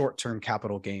do the short-term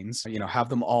capital gains, have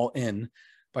them all in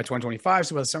by 2025.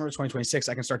 So by the summer of 2026,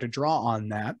 I can start to draw on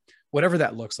that, whatever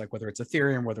that looks like, whether it's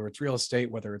Ethereum, whether it's real estate,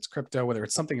 whether it's crypto, whether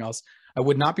it's something else. I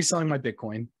would not be selling my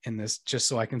Bitcoin in this, just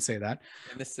so I can say that.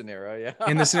 In this scenario,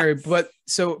 in this scenario. But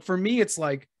so for me, it's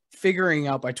like figuring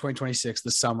out by 2026,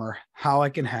 the summer, how I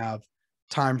can have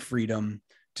time freedom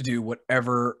to do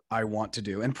whatever I want to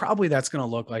do. And probably that's going to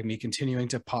look like me continuing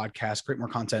to podcast, create more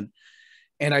content,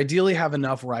 and ideally have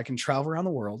enough where I can travel around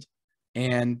the world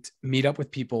and meet up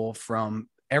with people from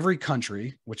every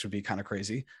country, which would be kind of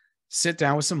crazy, sit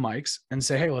down with some mics and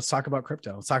say, hey, let's talk about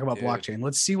crypto. Let's talk about blockchain.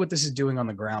 Let's see what this is doing on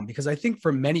the ground. Because I think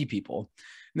for many people,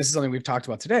 and this is something we've talked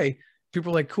about today,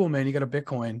 people are like, cool, man, you got a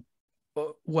Bitcoin.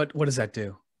 What does that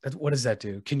do? What does that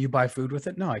do? Can you buy food with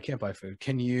it? No, I can't buy food.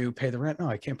 Can you pay the rent? No,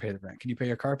 I can't pay the rent. Can you pay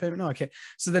your car payment? No, I can't.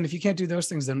 So then if you can't do those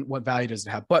things, then what value does it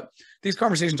have? But these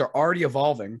conversations are already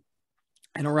evolving,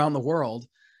 and around the world,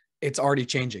 it's already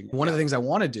changing. One of the things I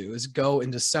want to do is go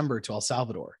in December to El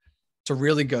Salvador to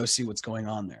really go see what's going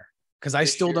on there. Because I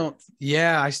still don't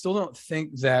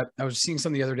think that, I was seeing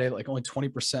something the other day, like only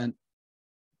 20%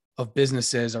 of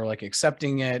businesses are like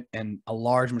accepting it, and a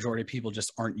large majority of people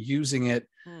just aren't using it.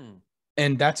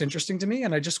 And that's interesting to me.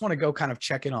 And I just want to go kind of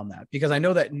check in on that, because I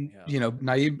know that,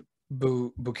 Naib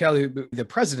Bukele, the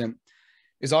president,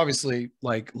 is obviously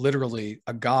like literally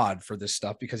a god for this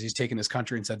stuff because he's taken his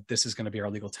country and said, this is going to be our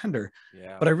legal tender.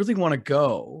 Yeah. But I really want to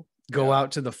go Yeah.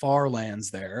 out to the far lands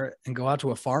there and go out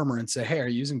to a farmer and say, hey, are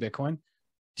you using Bitcoin?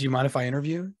 Do you mind if I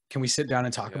interview? Can we sit down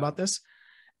and talk about this?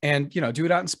 And, you know, do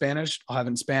it out in Spanish. I'll have it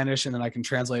in Spanish and then I can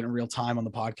translate in real time on the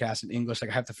podcast in English.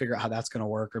 Like I have to figure out how that's going to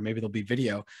work, or maybe there'll be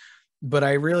video. But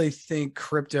I really think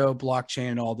crypto, blockchain,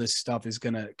 and all this stuff is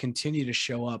going to continue to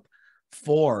show up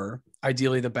for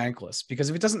ideally the bankless, because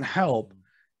if it doesn't help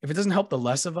the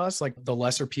less of us, like the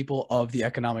lesser people of the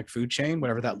economic food chain,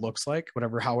 whatever that looks like,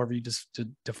 however you just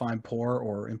define poor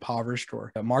or impoverished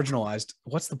or marginalized,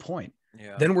 what's the point?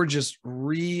 Yeah. Then we're just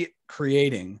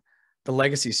recreating the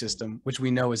legacy system, which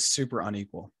we know is super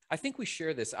unequal. I think we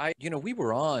share this. We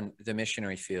were on the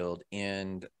missionary field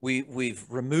and we've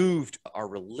removed our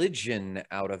religion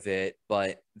out of it,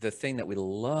 but the thing that we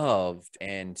loved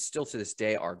and still to this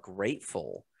day are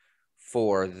grateful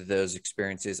for those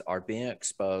experiences are being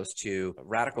exposed to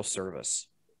radical service,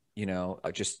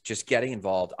 just getting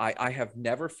involved. I have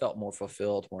never felt more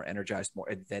fulfilled, more energized, more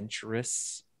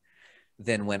adventurous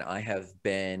than when I have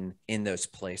been in those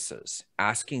places,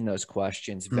 asking those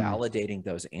questions, validating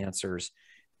those answers.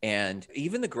 And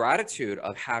even the gratitude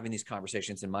of having these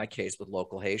conversations, in my case with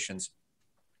local Haitians,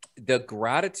 the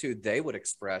gratitude they would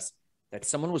express that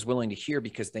someone was willing to hear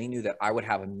because they knew that I would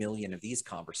have a million of these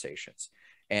conversations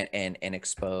and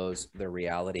expose their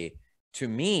reality. To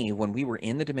me, when we were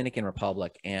in the Dominican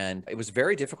Republic, and it was a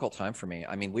very difficult time for me.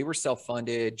 I mean, we were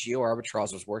self-funded. Geo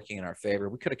arbitrage was working in our favor.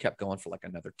 We could have kept going for like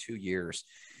another 2 years,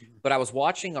 but I was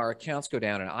watching our accounts go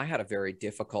down and I had a very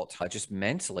difficult time just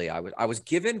mentally. I was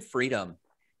given freedom.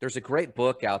 There's a great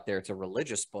book out there. It's a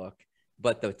religious book,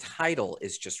 but the title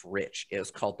is just rich. It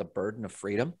was called The Burden of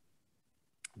Freedom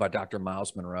by Dr.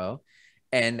 Miles Monroe.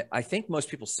 And I think most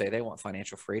people say they want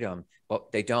financial freedom,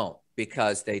 but they don't,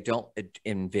 because they don't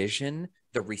envision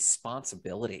the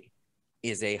responsibility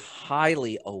is a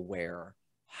highly aware,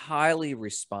 highly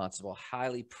responsible,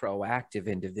 highly proactive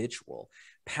individual.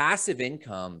 Passive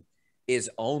income is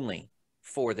only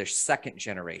for the second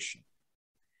generation.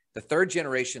 The third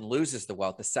generation loses the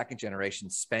wealth. The second generation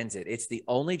spends it. It's the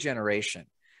only generation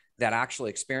that actually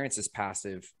experiences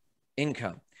passive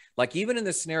income. Like even in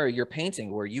the scenario you're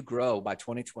painting where you grow by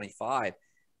 2025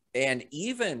 and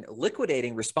even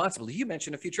liquidating responsibly, you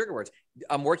mentioned a few trigger words,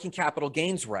 working capital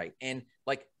gains right. And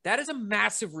like, that is a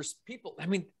massive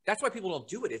that's why people don't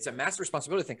do it. It's a massive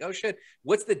responsibility to think, oh shit,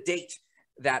 what's the date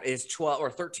that is 12 or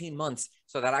 13 months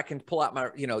so that I can pull out my,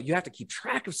 you have to keep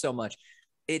track of so much.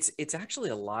 It's actually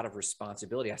a lot of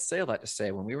responsibility. I say all that to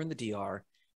say, when we were in the DR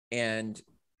and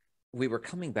we were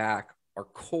coming back, our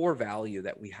core value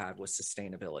that we had was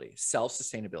sustainability,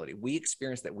 self-sustainability. We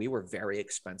experienced that we were very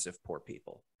expensive, poor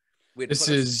people. This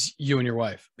is you and your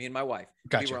wife. Me and my wife.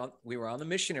 Gotcha. We were on the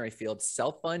missionary field,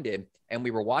 self-funded, and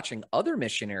we were watching other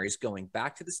missionaries going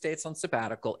back to the States on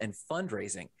sabbatical and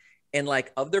fundraising. And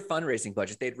like of their fundraising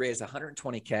budget, they'd raised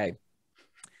 $120K,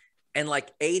 and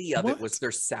like 80 of it was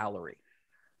their salary.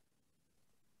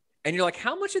 And you're like,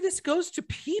 how much of this goes to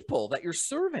people that you're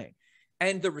serving?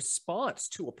 And the response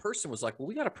to a person was like, well,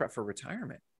 we got to prep for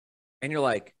retirement. And you're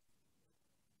like,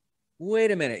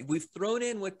 wait a minute, we've thrown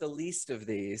in with the least of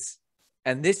these,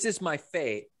 and this is my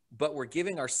fate, but we're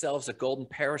giving ourselves a golden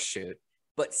parachute,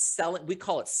 but we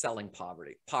call it selling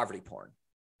poverty porn.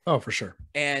 Oh, for sure.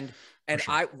 And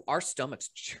our stomachs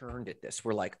churned at this.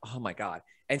 We're like, oh my God.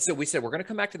 And so we said, we're going to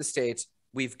come back to the States.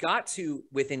 We've got to,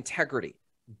 with integrity,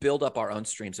 build up our own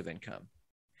streams of income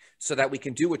so that we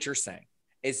can do what you're saying.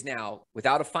 Is now,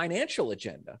 without a financial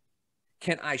agenda,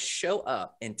 can I show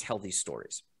up and tell these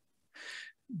stories?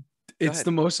 It's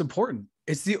the most important.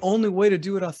 It's the only way to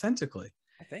do it authentically.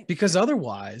 I think. Because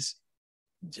otherwise,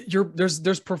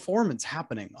 there's performance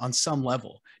happening on some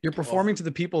level. You're performing to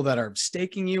the people that are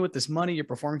staking you with this money. You're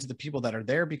performing to the people that are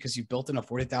there because you built in a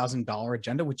 $40,000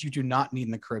 agenda, which you do not need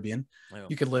in the Caribbean. Oh.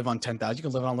 You could live on $10,000. You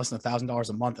could live on less than $1,000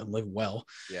 a month and live well.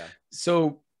 Yeah.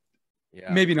 So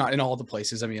yeah, maybe not in all the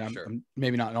places. I mean, sure. I'm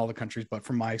maybe not in all the countries, but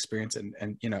from my experience, and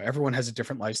everyone has a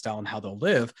different lifestyle and how they'll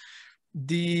live.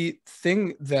 The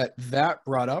thing that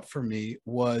brought up for me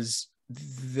was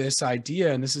this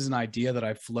idea, and this is an idea that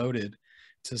I floated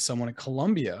to someone in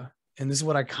Colombia, and this is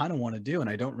what I kind of want to do, and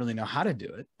I don't really know how to do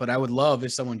it, but I would love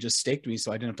if someone just staked me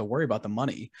so I didn't have to worry about the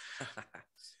money.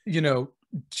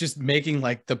 Just making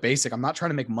like the basic. I'm not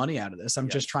trying to make money out of this. I'm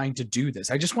just trying to do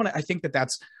this. I just want to, I think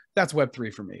that's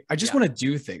Web3 for me. I just want to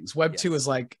do things. Web2 is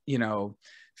like,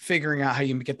 figuring out how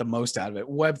you get the most out of it.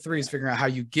 Web3 is figuring out how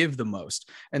you give the most.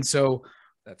 And so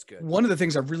that's good. One of the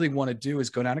things I really want to do is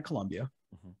go down to Colombia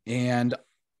and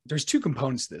there's two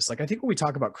components to this. Like, I think when we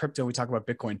talk about crypto, we talk about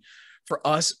Bitcoin, for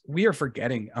us, we are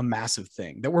forgetting a massive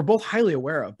thing that we're both highly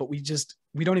aware of, but we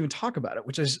don't even talk about it,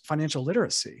 which is financial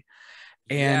literacy.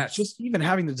 And Yes. just even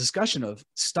having the discussion of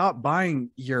stop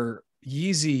buying your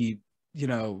Yeezy,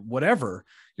 whatever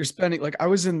you're spending. Like, I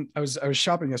was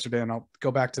shopping yesterday, and I'll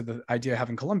go back to the idea of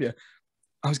having Colombia.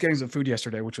 I was getting some food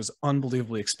yesterday, which was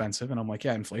unbelievably expensive. And I'm like,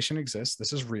 yeah, inflation exists.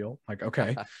 This is real. Like,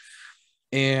 okay.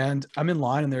 And I'm in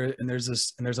line, and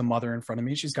there's a mother in front of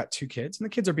me. She's got two kids, and the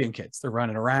kids are being kids. They're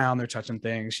running around, they're touching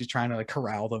things. She's trying to like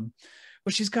corral them,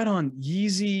 but she's got on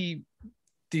these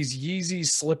Yeezy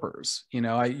slippers.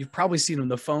 You've probably seen them,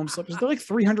 the foam slippers. They're like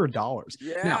 $300.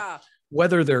 Yeah. Now,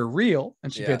 whether they're real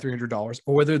and she Yeah. paid $300,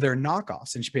 or whether they're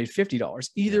knockoffs and she paid $50,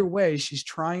 either way, she's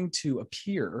trying to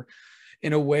appear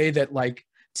in a way that, like,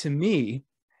 to me,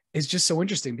 is just so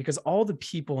interesting, because all the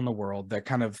people in the world that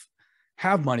kind of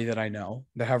have money that I know,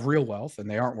 that have real wealth, and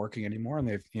they aren't working anymore, and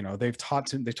they've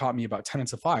taught me about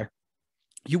tenets of fire.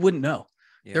 You wouldn't know.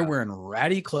 Yeah. They're wearing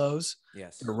ratty clothes.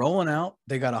 Yes. They're rolling out.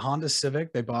 They got a Honda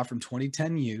Civic they bought from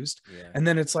 2010 used. Yeah. And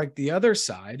then it's like the other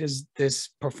side is this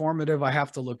performative. I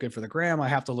have to look good for the gram. I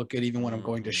have to look good even when I'm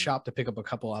going to shop to pick up a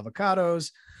couple avocados.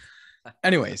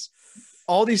 Anyways,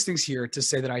 all these things here to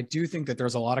say that I do think that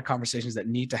there's a lot of conversations that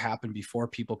need to happen before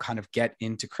people kind of get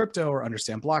into crypto or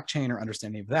understand blockchain or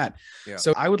understand any of that. Yeah.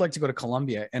 So I would like to go to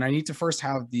Colombia, and I need to first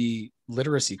have the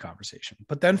literacy conversation,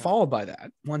 but then followed by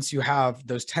that, once you have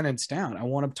those tenets down, I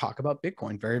want to talk about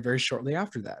Bitcoin very, very shortly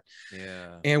after that.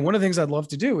 Yeah. And one of the things I'd love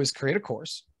to do is create a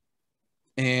course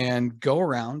and go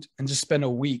around and just spend a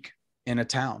week in a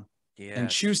town. Yes. And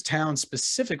choose towns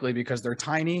specifically because they're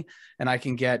tiny, and I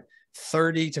can get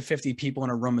 30 to 50 people in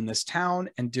a room in this town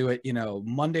and do it,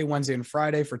 Monday, Wednesday, and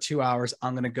Friday for 2 hours.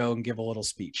 I'm going to go and give a little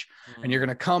speech, and you're going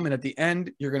to come. And at the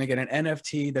end, you're going to get an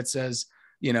NFT that says,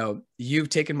 you've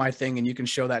taken my thing, and you can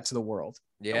show that to the world.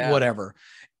 Yeah. Whatever.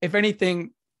 If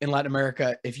anything, in Latin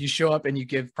America, if you show up and you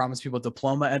promise people a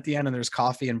diploma at the end, and there's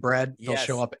coffee and bread, they'll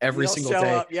show up every single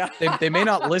day. Yeah. They may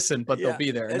not listen, but they'll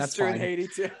be there. And that's fine. In Haiti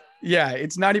too. Yeah,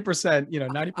 it's 90%,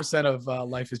 90% of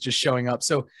life is just showing up.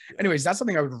 So anyways, that's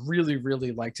something I would really,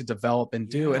 really like to develop and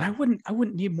do. And I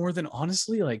wouldn't need more than,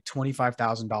 honestly, like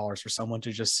 $25,000 for someone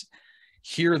to just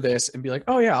hear this and be like,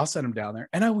 oh yeah, I'll send them down there.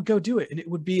 And I would go do it. And it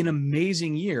would be an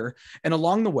amazing year. And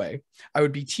along the way, I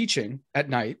would be teaching at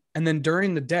night. And then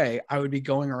during the day, I would be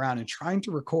going around and trying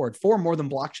to record, for More Than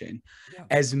Blockchain,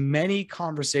 as many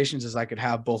conversations as I could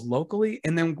have, both locally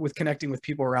and then with connecting with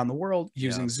people around the world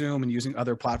using Zoom and using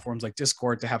other platforms like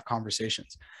Discord to have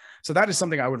conversations. So that is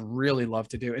something I would really love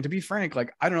to do. And to be frank,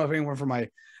 like, I don't know if anyone from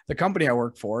the company I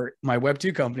work for, my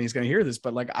Web2 company, is going to hear this,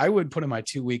 but like, I would put in my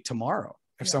 2 week tomorrow.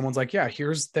 If someone's like, yeah,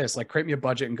 here's this, like, create me a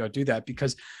budget and go do that,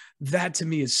 because that to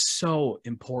me is so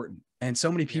important. And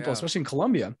so many people, especially in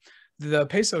Colombia, the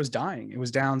peso is dying. It was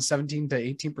down 17 to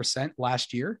 18%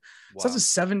 last year. Wow. So that's a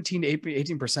 17 to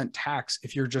 18% tax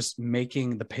if you're just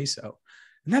making the peso.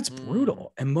 And that's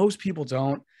brutal. And most people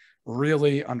don't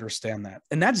really understand that.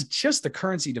 And that's just the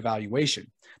currency devaluation.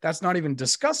 That's not even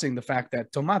discussing the fact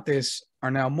that tomates are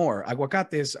now more,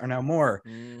 aguacates are now more.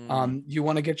 You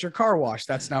want to get your car washed,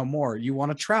 that's now more. You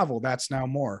want to travel, that's now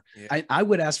more. I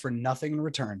would ask for nothing in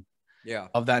return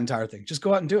of that entire thing. Just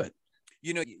go out and do it.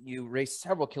 You raised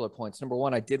several killer points. Number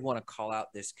one, I did want to call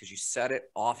out this because you said it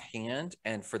offhand.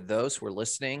 And for those who are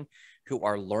listening, who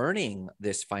are learning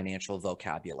this financial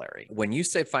vocabulary, when you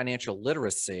say financial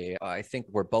literacy, I think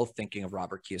we're both thinking of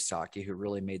Robert Kiyosaki, who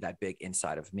really made that big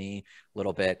inside of me a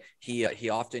little bit. He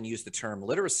often used the term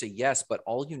literacy, yes, but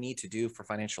all you need to do for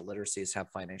financial literacy is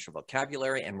have financial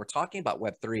vocabulary. And we're talking about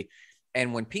Web3.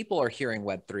 And when people are hearing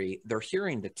Web3, they're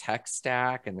hearing the tech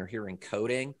stack and they're hearing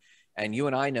coding. And you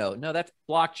and I know, no, that's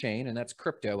blockchain and that's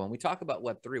crypto. When we talk about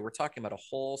Web3, we're talking about a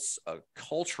whole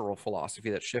cultural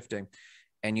philosophy that's shifting.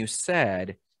 And you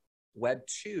said Web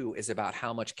 2 is about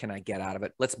how much can I get out of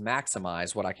it? Let's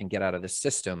maximize what I can get out of the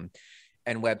system.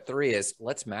 And Web 3 is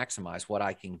let's maximize what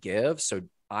I can give. So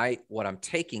what I'm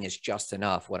taking is just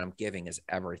enough. What I'm giving is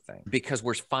everything. Because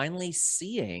we're finally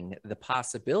seeing the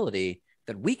possibility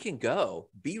that we can go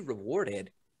be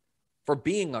rewarded for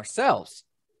being ourselves.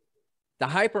 The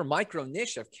hyper micro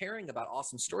niche of caring about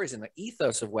awesome stories and the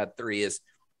ethos of Web 3 is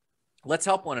let's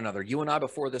help one another. You and I,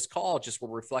 before this call, just were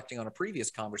reflecting on a previous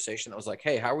conversation that was like,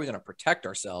 hey, how are we going to protect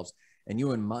ourselves? And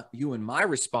you and my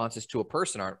responses to a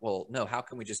person are, well, no, how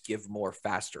can we just give more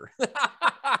faster?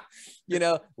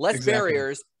 Less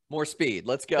barriers, more speed.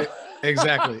 Let's go.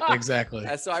 Exactly.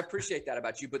 So I appreciate that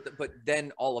about you. But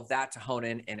then all of that to hone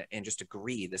in and just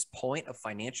agree, this point of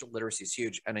financial literacy is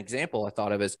huge. An example I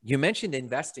thought of is you mentioned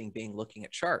investing being looking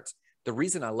at charts. the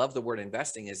reason I love the word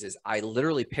investing is I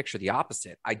literally picture the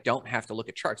opposite. I don't have to look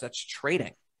at charts. That's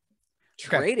trading.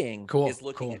 Trading is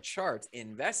looking at charts.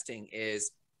 Investing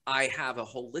is I have a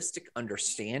holistic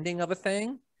understanding of a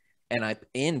thing and I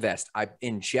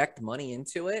inject money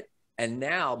into it. And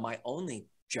now my only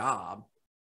job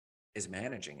is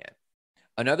managing it.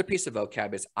 Another piece of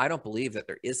vocab is I don't believe that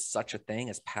there is such a thing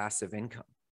as passive income.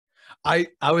 I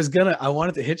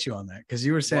wanted to hit you on that because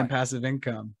you were saying passive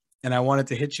income, and I wanted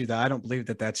to hit you that I don't believe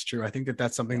that that's true. I think that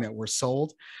that's something that we're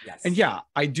sold. Yes. And yeah,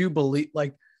 I do believe,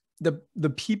 like, the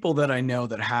people that I know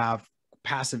that have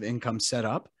passive income set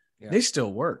up, they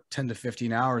still work 10 to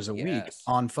 15 hours a week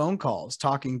on phone calls,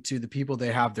 talking to the people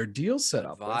they have their deals set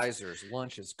up with. Advisors,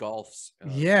 lunches, golfs.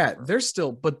 They're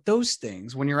still, but those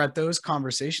things, when you're at those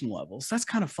conversation levels, that's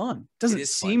kind of fun. Doesn't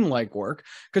seem like work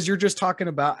because you're just talking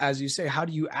about, as you say, how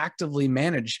do you actively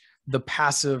manage the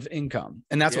passive income?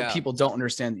 And that's what people don't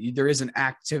understand. There's an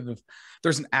active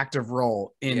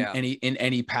role in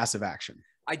any passive action.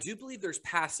 I do believe there's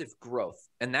passive growth,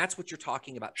 and that's what you're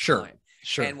talking about. Sure.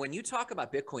 And when you talk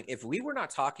about Bitcoin, if we were not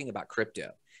talking about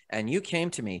crypto and you came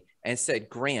to me and said,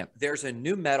 Grant, there's a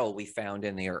new metal we found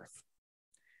in the earth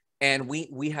and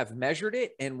we have measured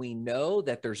it and we know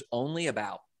that there's only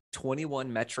about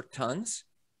 21 metric tons.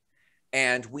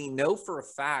 And we know for a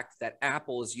fact that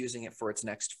Apple is using it for its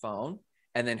next phone,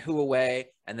 and then Huawei,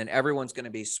 and then everyone's going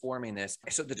to be swarming this.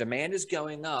 So the demand is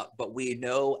going up, but we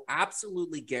know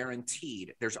absolutely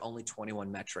guaranteed there's only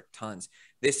 21 metric tons.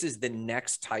 This is the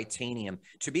next titanium.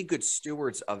 To be good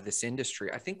stewards of this industry,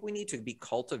 I think we need to be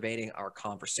cultivating our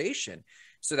conversation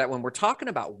so that when we're talking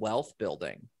about wealth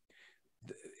building,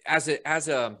 as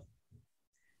a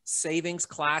savings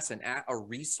class and a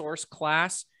resource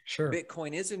class,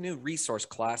 Bitcoin is a new resource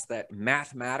class that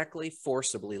mathematically,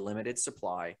 forcibly limited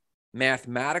supply,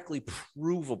 mathematically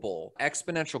provable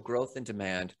exponential growth in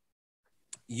demand.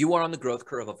 You are on the growth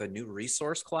curve of a new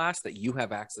resource class that you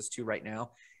have access to right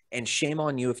now. And shame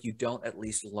on you if you don't at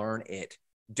least learn it.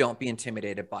 Don't be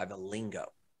intimidated by the lingo.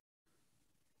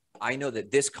 I know that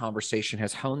this conversation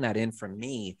has honed that in for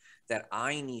me, that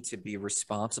I need to be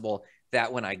responsible,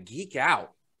 that when I geek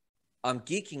out, I'm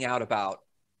geeking out about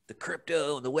the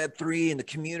crypto and the Web3 and the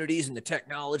communities and the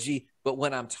technology. But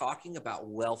when I'm talking about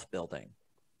wealth building,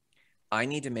 I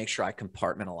need to make sure I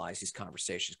compartmentalize these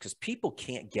conversations because people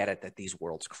can't get it that these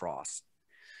worlds cross,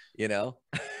 you know?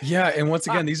 Yeah. And once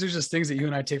again, these are just things that you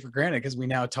and I take for granted because we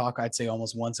now talk, I'd say,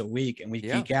 almost once a week, and we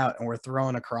geek out and we're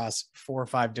throwing across 4 or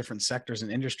 5 different sectors and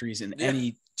industries in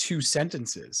any 2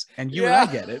 sentences. And you and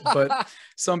I get it, but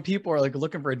some people are like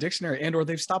looking for a dictionary or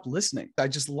they've stopped listening. I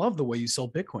just love the way you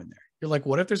sold Bitcoin there. You're like,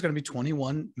 what if there's going to be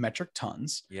 21 metric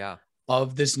tons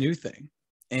of this new thing?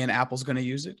 And Apple's going to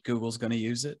use it. Google's going to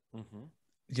use it.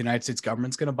 The United States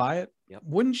government's going to buy it.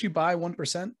 Wouldn't you buy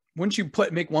 1%? Wouldn't you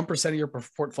make 1% of your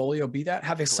portfolio be that?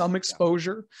 Having some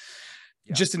exposure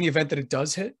just in the event that it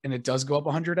does hit and it does go up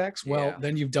 100x? Well,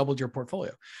 then you've doubled your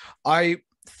portfolio. I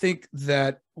think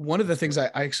that one of the things I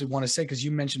actually want to say, because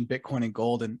you mentioned Bitcoin and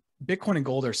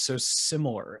gold are so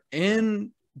similar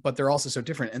but they're also so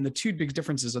different. And the 2 big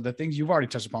differences are the things you've already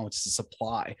touched upon, which is the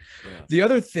supply. The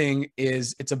other thing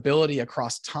is its ability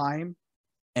across time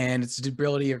and its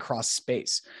ability across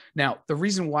space. Now, the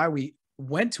reason why we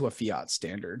went to a fiat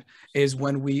standard is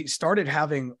when we started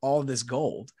having all of this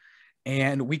gold,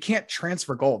 and we can't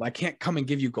transfer gold. I can't come and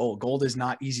give you gold. Gold is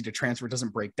not easy to transfer. It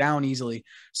doesn't break down easily.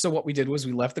 So what we did was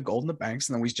we left the gold in the banks,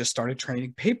 and then we just started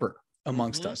trading paper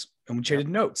amongst us, and we traded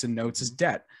notes, and notes is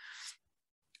debt.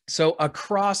 So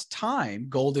across time,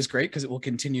 gold is great because it will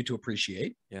continue to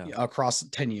appreciate across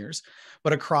 10 years.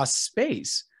 But across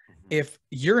space, if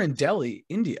you're in Delhi,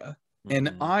 India,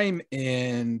 and I'm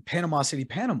in Panama City,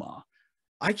 Panama,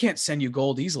 I can't send you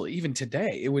gold easily. Even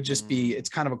today, it would just be, it's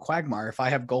kind of a quagmire if I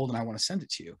have gold and I want to send it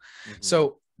to you.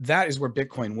 So that is where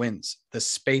Bitcoin wins, the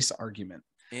space argument.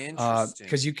 Interesting.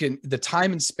 Because you can, the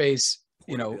time and space,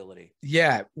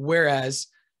 whereas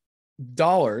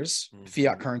dollars,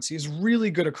 fiat currency, is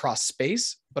really good across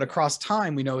space, but across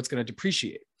time, we know it's going to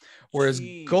depreciate. Whereas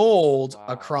gold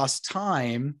across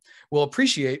time will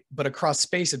appreciate, but across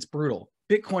space, it's brutal.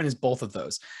 Bitcoin is both of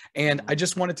those. And I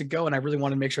just wanted to go, and I really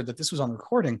wanted to make sure that this was on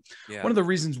recording. One of the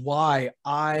reasons why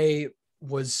I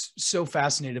was so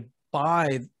fascinated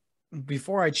by,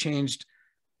 before I changed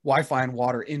Wi-Fi and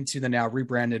Water into the now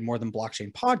rebranded More Than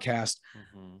Blockchain podcast,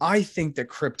 I think that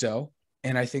crypto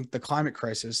and I think the climate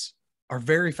crisis are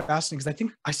very fascinating because I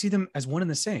think I see them as one and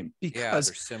the same. Because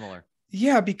they're similar.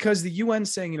 Yeah, because the UN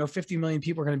saying, 50 million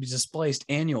people are going to be displaced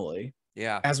annually.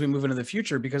 Yeah. as we move into the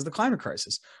future because of the climate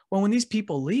crisis. Well, when these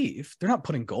people leave, they're not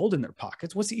putting gold in their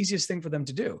pockets. What's the easiest thing for them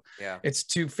to do? Yeah. It's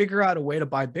to figure out a way to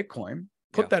buy Bitcoin,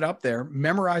 put that up there,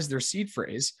 memorize their seed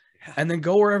phrase, and then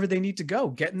go wherever they need to go.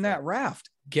 Get in that raft,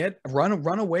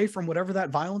 run away from whatever that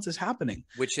violence is happening.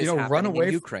 Which is happening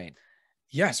in Ukraine.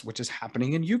 Yes, which is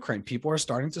happening in Ukraine. People are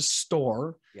starting to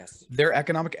store Yes. their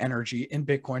economic energy in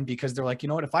Bitcoin because they're like, you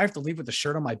know what, if I have to leave with the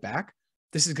shirt on my back,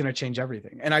 this is going to change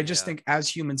everything. And I just think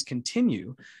as humans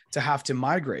continue to have to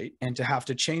migrate and to have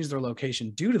to change their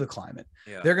location due to the climate,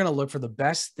 they're going to look for the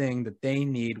best thing that they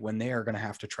need when they are going to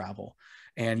have to travel.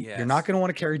 And you're not going to want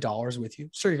to carry dollars with you.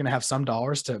 Sure, you're going to have some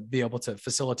dollars to be able to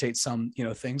facilitate some,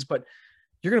 things, but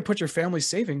you're going to put your family's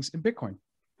savings in Bitcoin.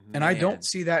 And I don't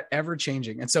see that ever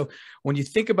changing. And so when you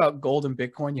think about gold and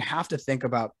Bitcoin, you have to think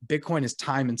about Bitcoin is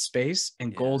time and space,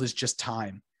 and gold is just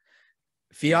time.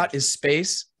 Fiat is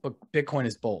space, but Bitcoin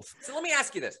is both. So let me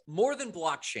ask you this, more than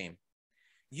blockchain,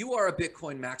 you are a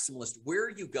Bitcoin maximalist. Where are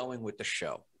you going with the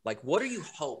show? Like, what do you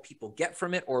hope people get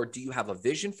from it? Or do you have a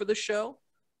vision for the show?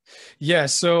 Yeah.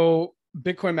 So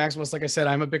Bitcoin maximalist, like I said,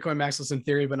 I'm a Bitcoin maximalist in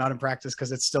theory, but not in practice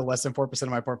because it's still less than 4% of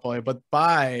my portfolio. But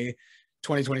by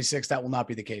 2026, that will not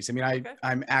be the case. I mean,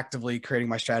 I'm actively creating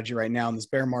my strategy right now in this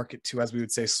bear market to, as we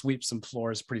would say, sweep some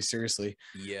floors pretty seriously.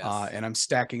 Yes. And I'm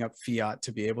stacking up fiat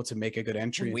to be able to make a good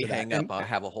entry. When we hang up, I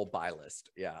have a whole buy list.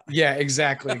 Yeah. Yeah,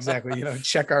 exactly.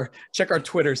 Check our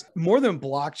Twitters. More than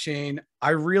blockchain,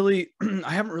 I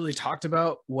haven't really talked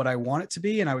about what I want it to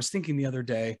be. And I was thinking the other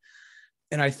day,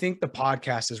 and I think the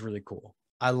podcast is really cool.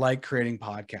 I like creating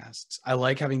podcasts. I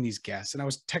like having these guests. And I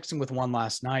was texting with one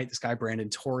last night, this guy, Brandon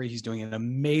Torrey. He's doing an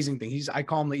amazing thing. I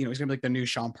call him, he's going to be like the new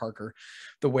Sean Parker,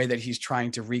 the way that he's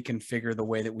trying to reconfigure the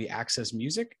way that we access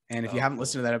music. And if you haven't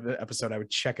listened to that episode, I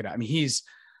would check it out. I mean,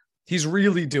 he's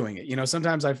really doing it.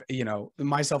 Sometimes I've,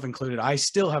 myself included, I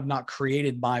still have not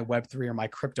created my Web3 or my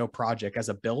crypto project as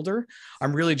a builder.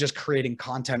 I'm really just creating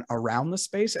content around the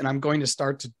space. And I'm going to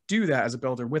start to do that as a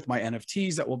builder with my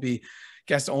NFTs that will be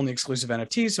guest only exclusive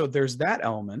NFTs. So there's that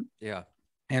element. Yeah.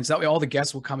 And so that way all the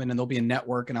guests will come in and there'll be a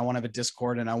network, and I want to have a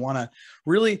Discord, and I want to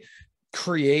really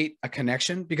create a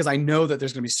connection because I know that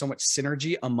there's going to be so much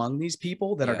synergy among these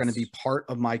people that are going to be part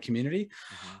of my community.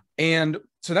 Mm-hmm. And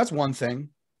so that's one thing.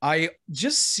 I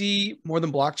just see more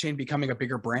than blockchain becoming a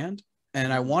bigger brand,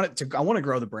 and I want to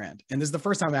grow the brand. And this is the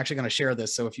first time I'm actually going to share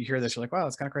this. So if you hear this, you're like, wow,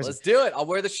 that's kind of crazy. Let's do it. I'll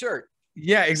wear the shirt.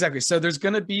 Yeah, exactly. So there's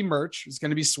going to be merch. It's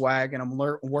going to be swag. And I'm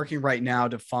working right now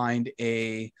to find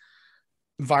a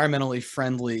environmentally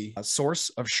friendly source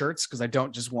of shirts, because I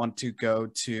don't just want to go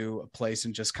to a place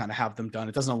and just kind of have them done.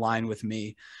 It doesn't align with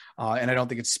me. And I don't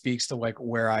think it speaks to like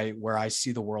where I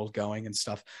see the world going and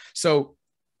stuff. So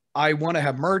I want to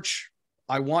have merch.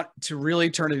 I want to really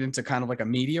turn it into kind of like a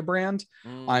media brand.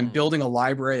 I'm building a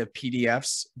library of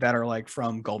PDFs that are like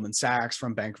from Goldman Sachs,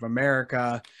 from Bank of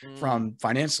America, from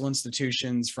financial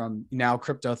institutions, from now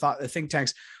crypto think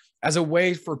tanks, as a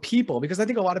way for people, because I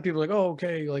think a lot of people are like, oh,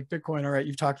 okay, like Bitcoin. All right,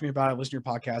 you've talked to me about it. I listen to your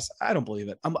podcast. I don't believe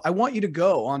it. I want you to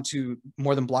go onto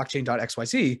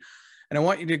morethanblockchain.xyz. And I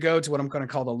want you to go to what I'm going to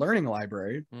call the learning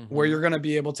library, where you're going to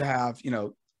be able to have,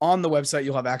 on the website,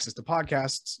 you'll have access to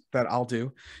podcasts that I'll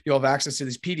do. You'll have access to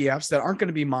these PDFs that aren't going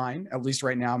to be mine, at least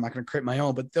right now. I'm not going to create my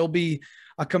own, but there'll be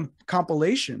a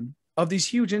compilation of these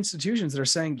huge institutions that are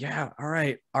saying, yeah, all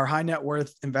right, our high net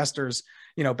worth investors,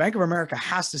 Bank of America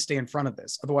has to stay in front of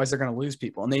this. Otherwise, they're going to lose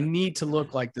people. And they need to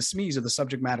look like the SMEs or the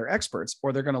subject matter experts,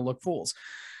 or they're going to look fools.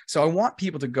 So I want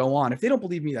people to go on. If they don't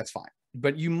believe me, that's fine.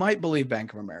 But you might believe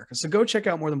Bank of America. So go check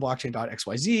out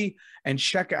morethanblockchain.xyz and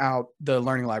check out the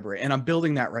learning library. And I'm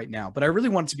building that right now. But I really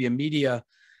want it to be a media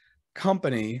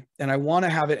company, and I want to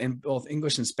have it in both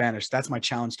English and Spanish. That's my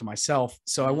challenge to myself.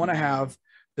 So I want to have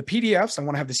the PDFs. I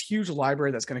want to have this huge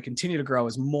library that's going to continue to grow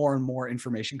as more and more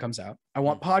information comes out. I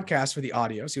want podcasts for the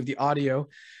audio. So you have the audio,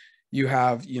 you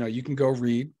have, you can go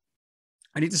read.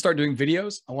 I need to start doing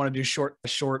videos. I want to do short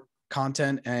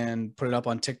content and put it up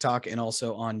on TikTok and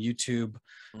also on YouTube,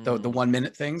 the 1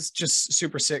 minute things, just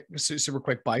super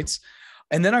quick bites.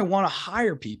 And then I want to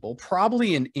hire people,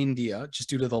 probably in India, just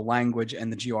due to the language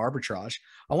and the geo arbitrage.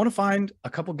 I want to find a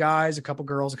couple guys, a couple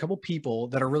girls, a couple people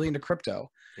that are really into crypto.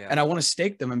 Yeah. And I want to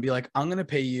stake them and be like, I'm going to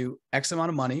pay you X amount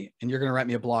of money, and you're going to write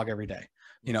me a blog every day.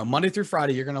 Monday through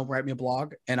Friday, you're going to write me a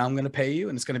blog, and I'm going to pay you,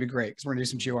 and it's going to be great because we're going to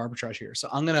do some geo arbitrage here. So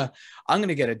I'm going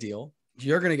to get a deal.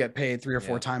 You're going to get paid 3 or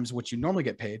 4 times what you normally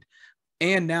get paid.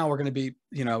 And now we're going to be,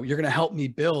 you're going to help me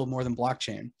build more than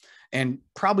blockchain, and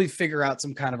probably figure out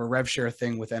some kind of a rev share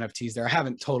thing with NFTs there. I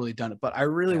haven't totally done it, but I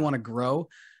really want to grow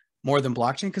more than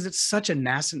blockchain because it's such a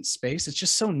nascent space. It's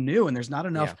just so new, and there's not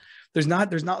enough. Yeah.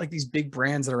 There's not like these big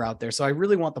brands that are out there. So I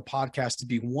really want the podcast to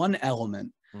be one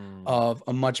element of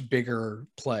a much bigger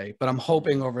play. But I'm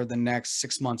hoping over the next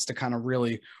 6 months to kind of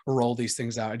really roll these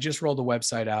things out. I just rolled the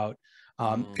website out.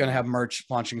 Going to have merch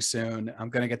launching soon. I'm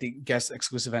going to get the guest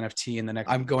exclusive NFT in the next.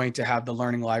 I'm going to have the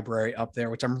learning library up there,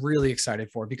 which I'm really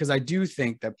excited for, because I do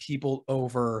think that people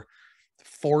over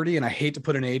 40, and I hate to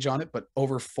put an age on it, but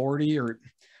over 40 or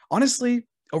honestly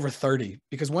over 30,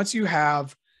 because once you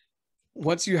have,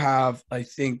 I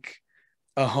think,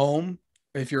 a home,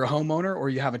 if you're a homeowner or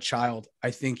you have a child,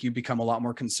 I think you become a lot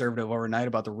more conservative overnight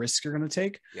about the risks you're going to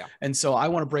take. Yeah. And so I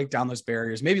want to break down those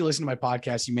barriers. Maybe listen to my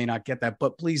podcast. You may not get that,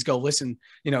 but please go listen,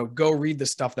 go read the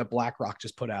stuff that BlackRock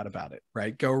just put out about it,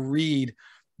 right? Go read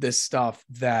this stuff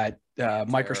that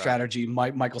MicroStrategy,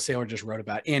 Michael Saylor just wrote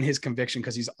about, and his conviction,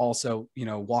 because he's also,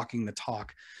 walking the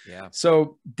talk. Yeah.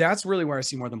 So that's really where I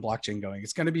see more than blockchain going.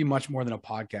 It's going to be much more than a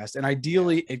podcast. And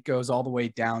ideally it goes all the way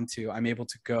down to, I'm able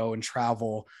to go and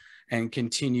travel and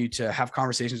continue to have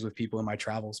conversations with people in my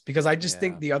travels, because I just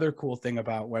think the other cool thing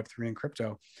about Web3 and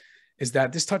crypto is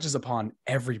that this touches upon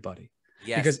everybody.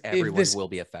 Yes, because everyone will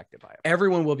be affected by it.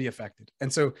 Everyone will be affected.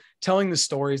 And so telling the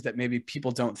stories that maybe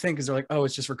people don't think, is they're like, oh,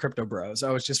 it's just for crypto bros.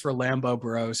 Oh, it's just for Lambo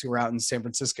bros who are out in San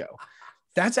Francisco.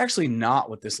 That's actually not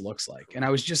what this looks like. And I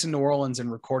was just in New Orleans and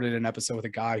recorded an episode with a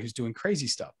guy who's doing crazy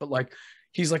stuff. But like,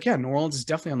 he's like, yeah, New Orleans is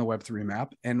definitely on the Web3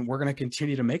 map, and we're going to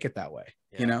continue to make it that way.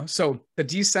 So the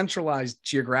decentralized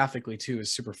geographically too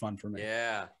is super fun for me.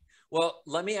 Yeah. Well,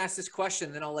 let me ask this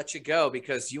question, then I'll let you go,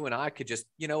 because you and I could just,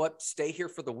 stay here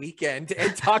for the weekend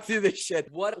and talk through this shit.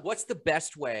 What's the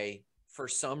best way for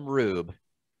some rube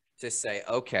to say,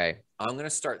 okay, I'm going to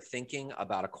start thinking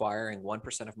about acquiring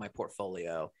 1% of my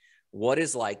portfolio? What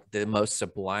is like the most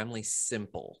sublimely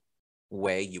simple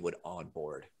way you would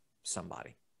onboard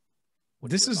somebody?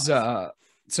 This is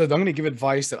so I'm going to give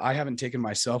advice that I haven't taken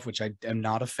myself, which I am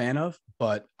not a fan of,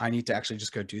 but I need to actually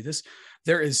just go do this.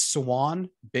 There is Swan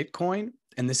Bitcoin,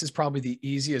 and this is probably the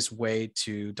easiest way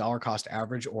to dollar cost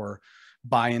average or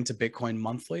buy into Bitcoin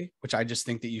monthly, which I just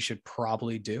think that you should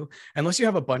probably do, unless you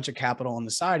have a bunch of capital on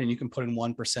the side and you can put in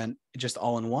 1% just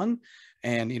all in one.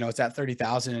 And, it's at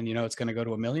 30,000 and, it's going to go to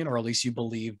 1 million, or at least you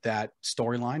believe that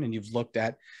storyline and you've looked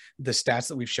at the stats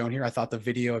that we've shown here. I thought the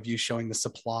video of you showing the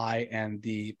supply and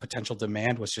the potential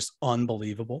demand was just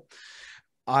unbelievable.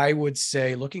 I would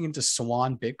say looking into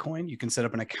Swan Bitcoin, you can set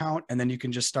up an account and then you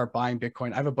can just start buying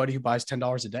Bitcoin. I have a buddy who buys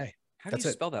 $10 a day. How do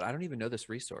you spell that? I don't even know this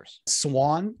resource.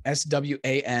 Swan,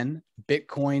 SWAN,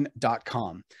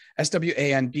 Bitcoin.com,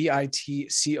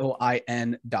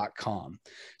 SWANBITCOIN.com.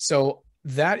 So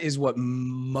that is what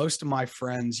most of my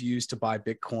friends use to buy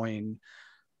Bitcoin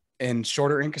in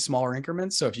smaller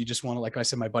increments. So if you just want to, like I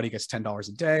said, my buddy gets $10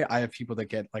 a day. I have people that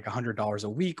get like $100 a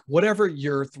week, whatever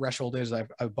your threshold is. I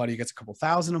have a buddy who gets a couple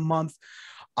thousand a month.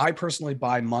 I personally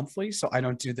buy monthly, so I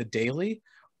don't do the daily.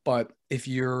 But if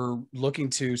you're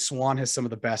looking to, Swan has some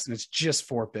of the best, and it's just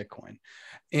for Bitcoin.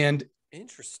 And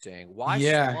interesting. Why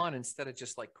Swan instead of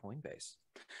just like Coinbase?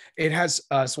 It has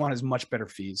Swan has much better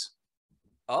fees.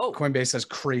 Oh, Coinbase has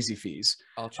crazy fees.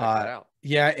 I'll check that out.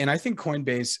 Yeah, and I think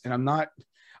Coinbase,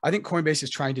 I think Coinbase is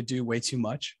trying to do way too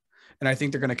much, and I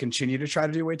think they're going to continue to try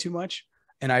to do way too much.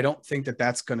 And I don't think that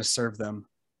that's going to serve them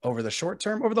over the short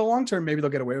term. Over the long term, maybe they'll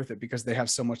get away with it because they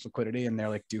have so much liquidity and they're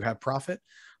like, do have profit.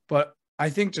 But I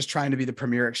think just trying to be the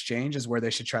premier exchange is where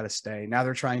they should try to stay. Now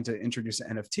they're trying to introduce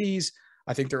NFTs.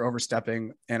 I think they're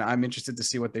overstepping, and I'm interested to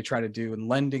see what they try to do in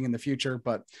lending in the future.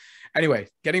 But anyway,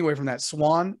 getting away from that,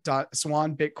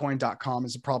 swanbitcoin.com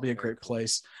is probably a great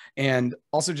place. And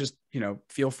also just,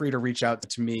 feel free to reach out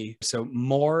to me. So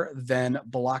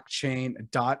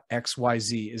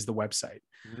morethanblockchain.xyz is the website.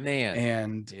 Man.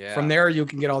 And from there, you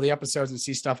can get all the episodes and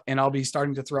see stuff. And I'll be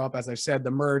starting to throw up, as I've said, the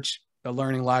merch, the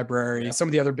learning library, some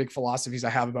of the other big philosophies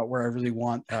I have about where I really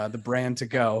want the brand to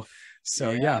go. So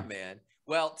yeah, man.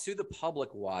 Well, to the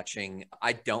public watching,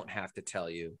 I don't have to tell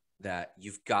you that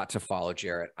you've got to follow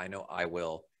Jarrett. I know I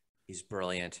will. He's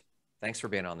brilliant. Thanks for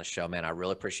being on the show, man. I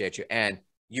really appreciate you. And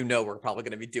we're probably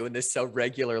going to be doing this so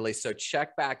regularly. So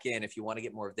check back in if you want to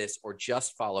get more of this, or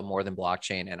just follow More Than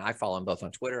Blockchain. And I follow him both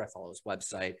on Twitter. I follow his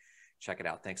website. Check it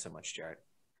out. Thanks so much, Jarrett.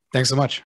 Thanks so much.